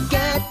 I've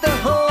got the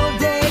whole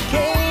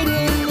decade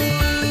in me.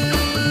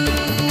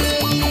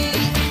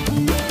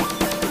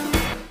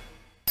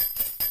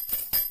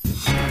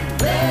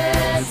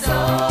 Let's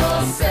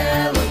all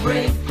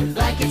celebrate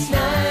like it's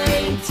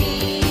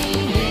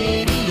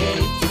 1988.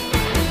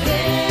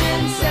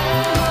 Dance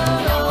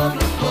out on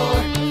the floor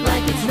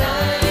like it's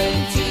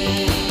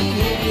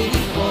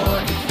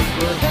 1984.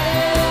 We'll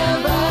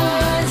have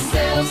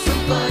ourselves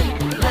some fun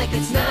like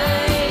it's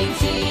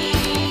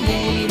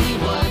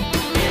 1981.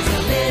 There's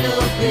a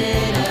little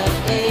bit of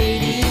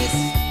 80s.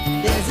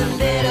 There's a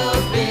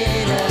little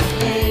bit of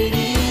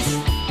 80s.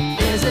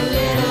 There's a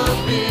little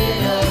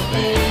bit of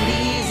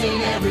 80s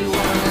in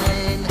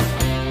everyone.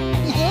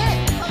 Yeah,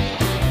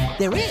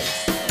 there is.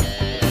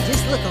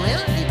 Just look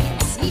around and you can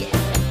see it.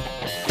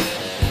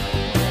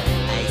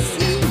 I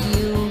see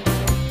you.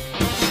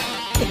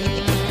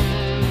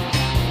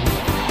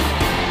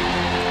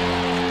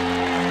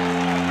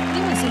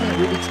 Anyone see my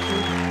Rubik's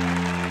Cube?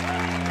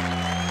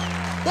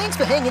 Thanks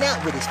for hanging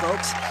out with us,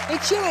 folks.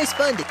 It sure is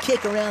fun to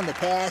kick around the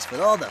past with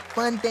all the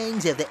fun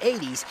things of the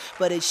 80s,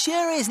 but it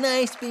sure is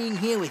nice being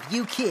here with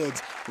you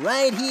kids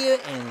right here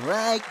and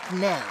right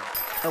now.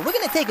 We're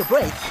gonna take a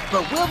break,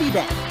 but we'll be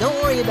back.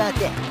 Don't worry about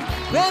that.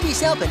 Grab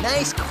yourself a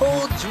nice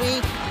cold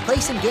drink, play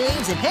some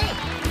games, and hey,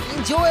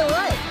 enjoy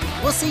life.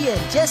 We'll see you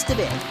in just a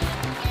bit.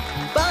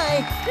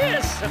 Bye.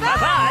 Yes,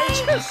 bye-bye.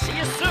 See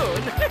you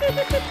soon.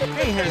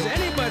 Hey, has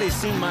anybody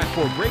seen my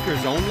For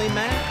Breakers Only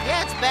map?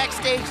 Yeah, it's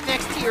backstage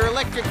next to your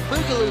electric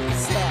boogaloo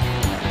set.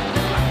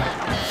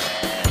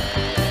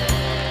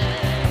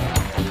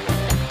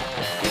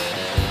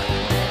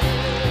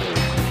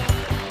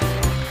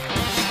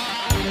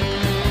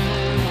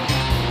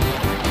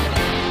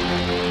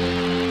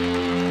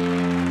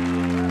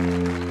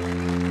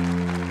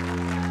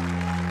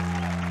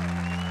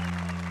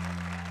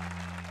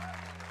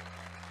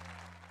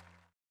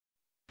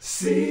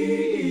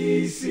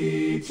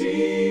 CEC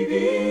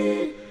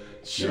TV,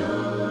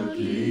 Chuck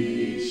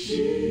E.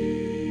 Cheese.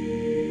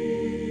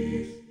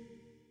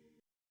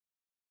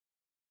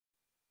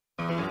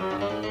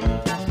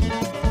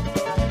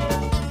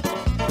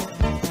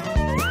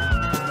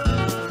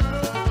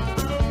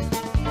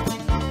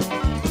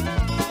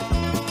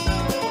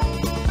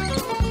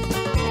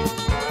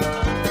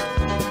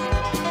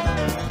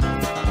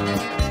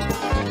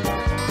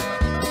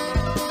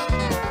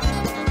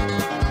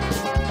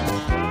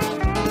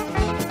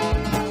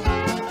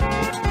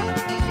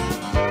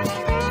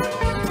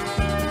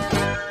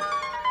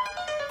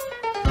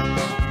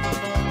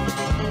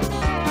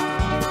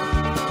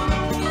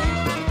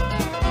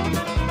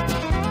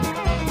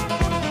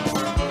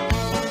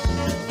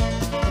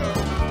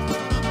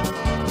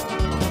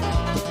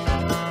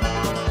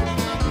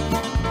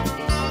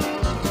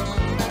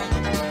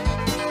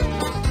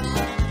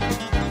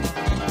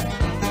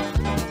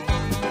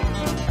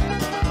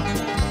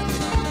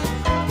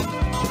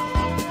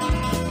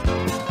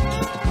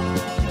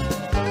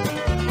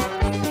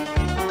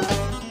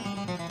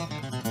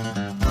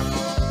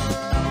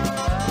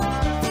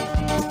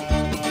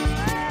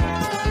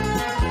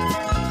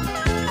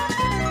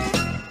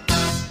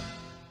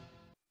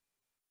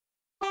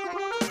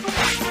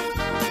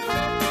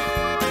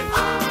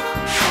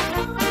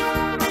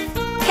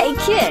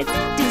 Kids,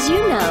 did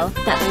you know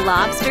that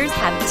lobsters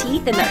have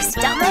teeth in their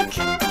stomach?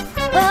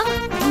 Well,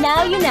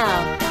 now you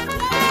know.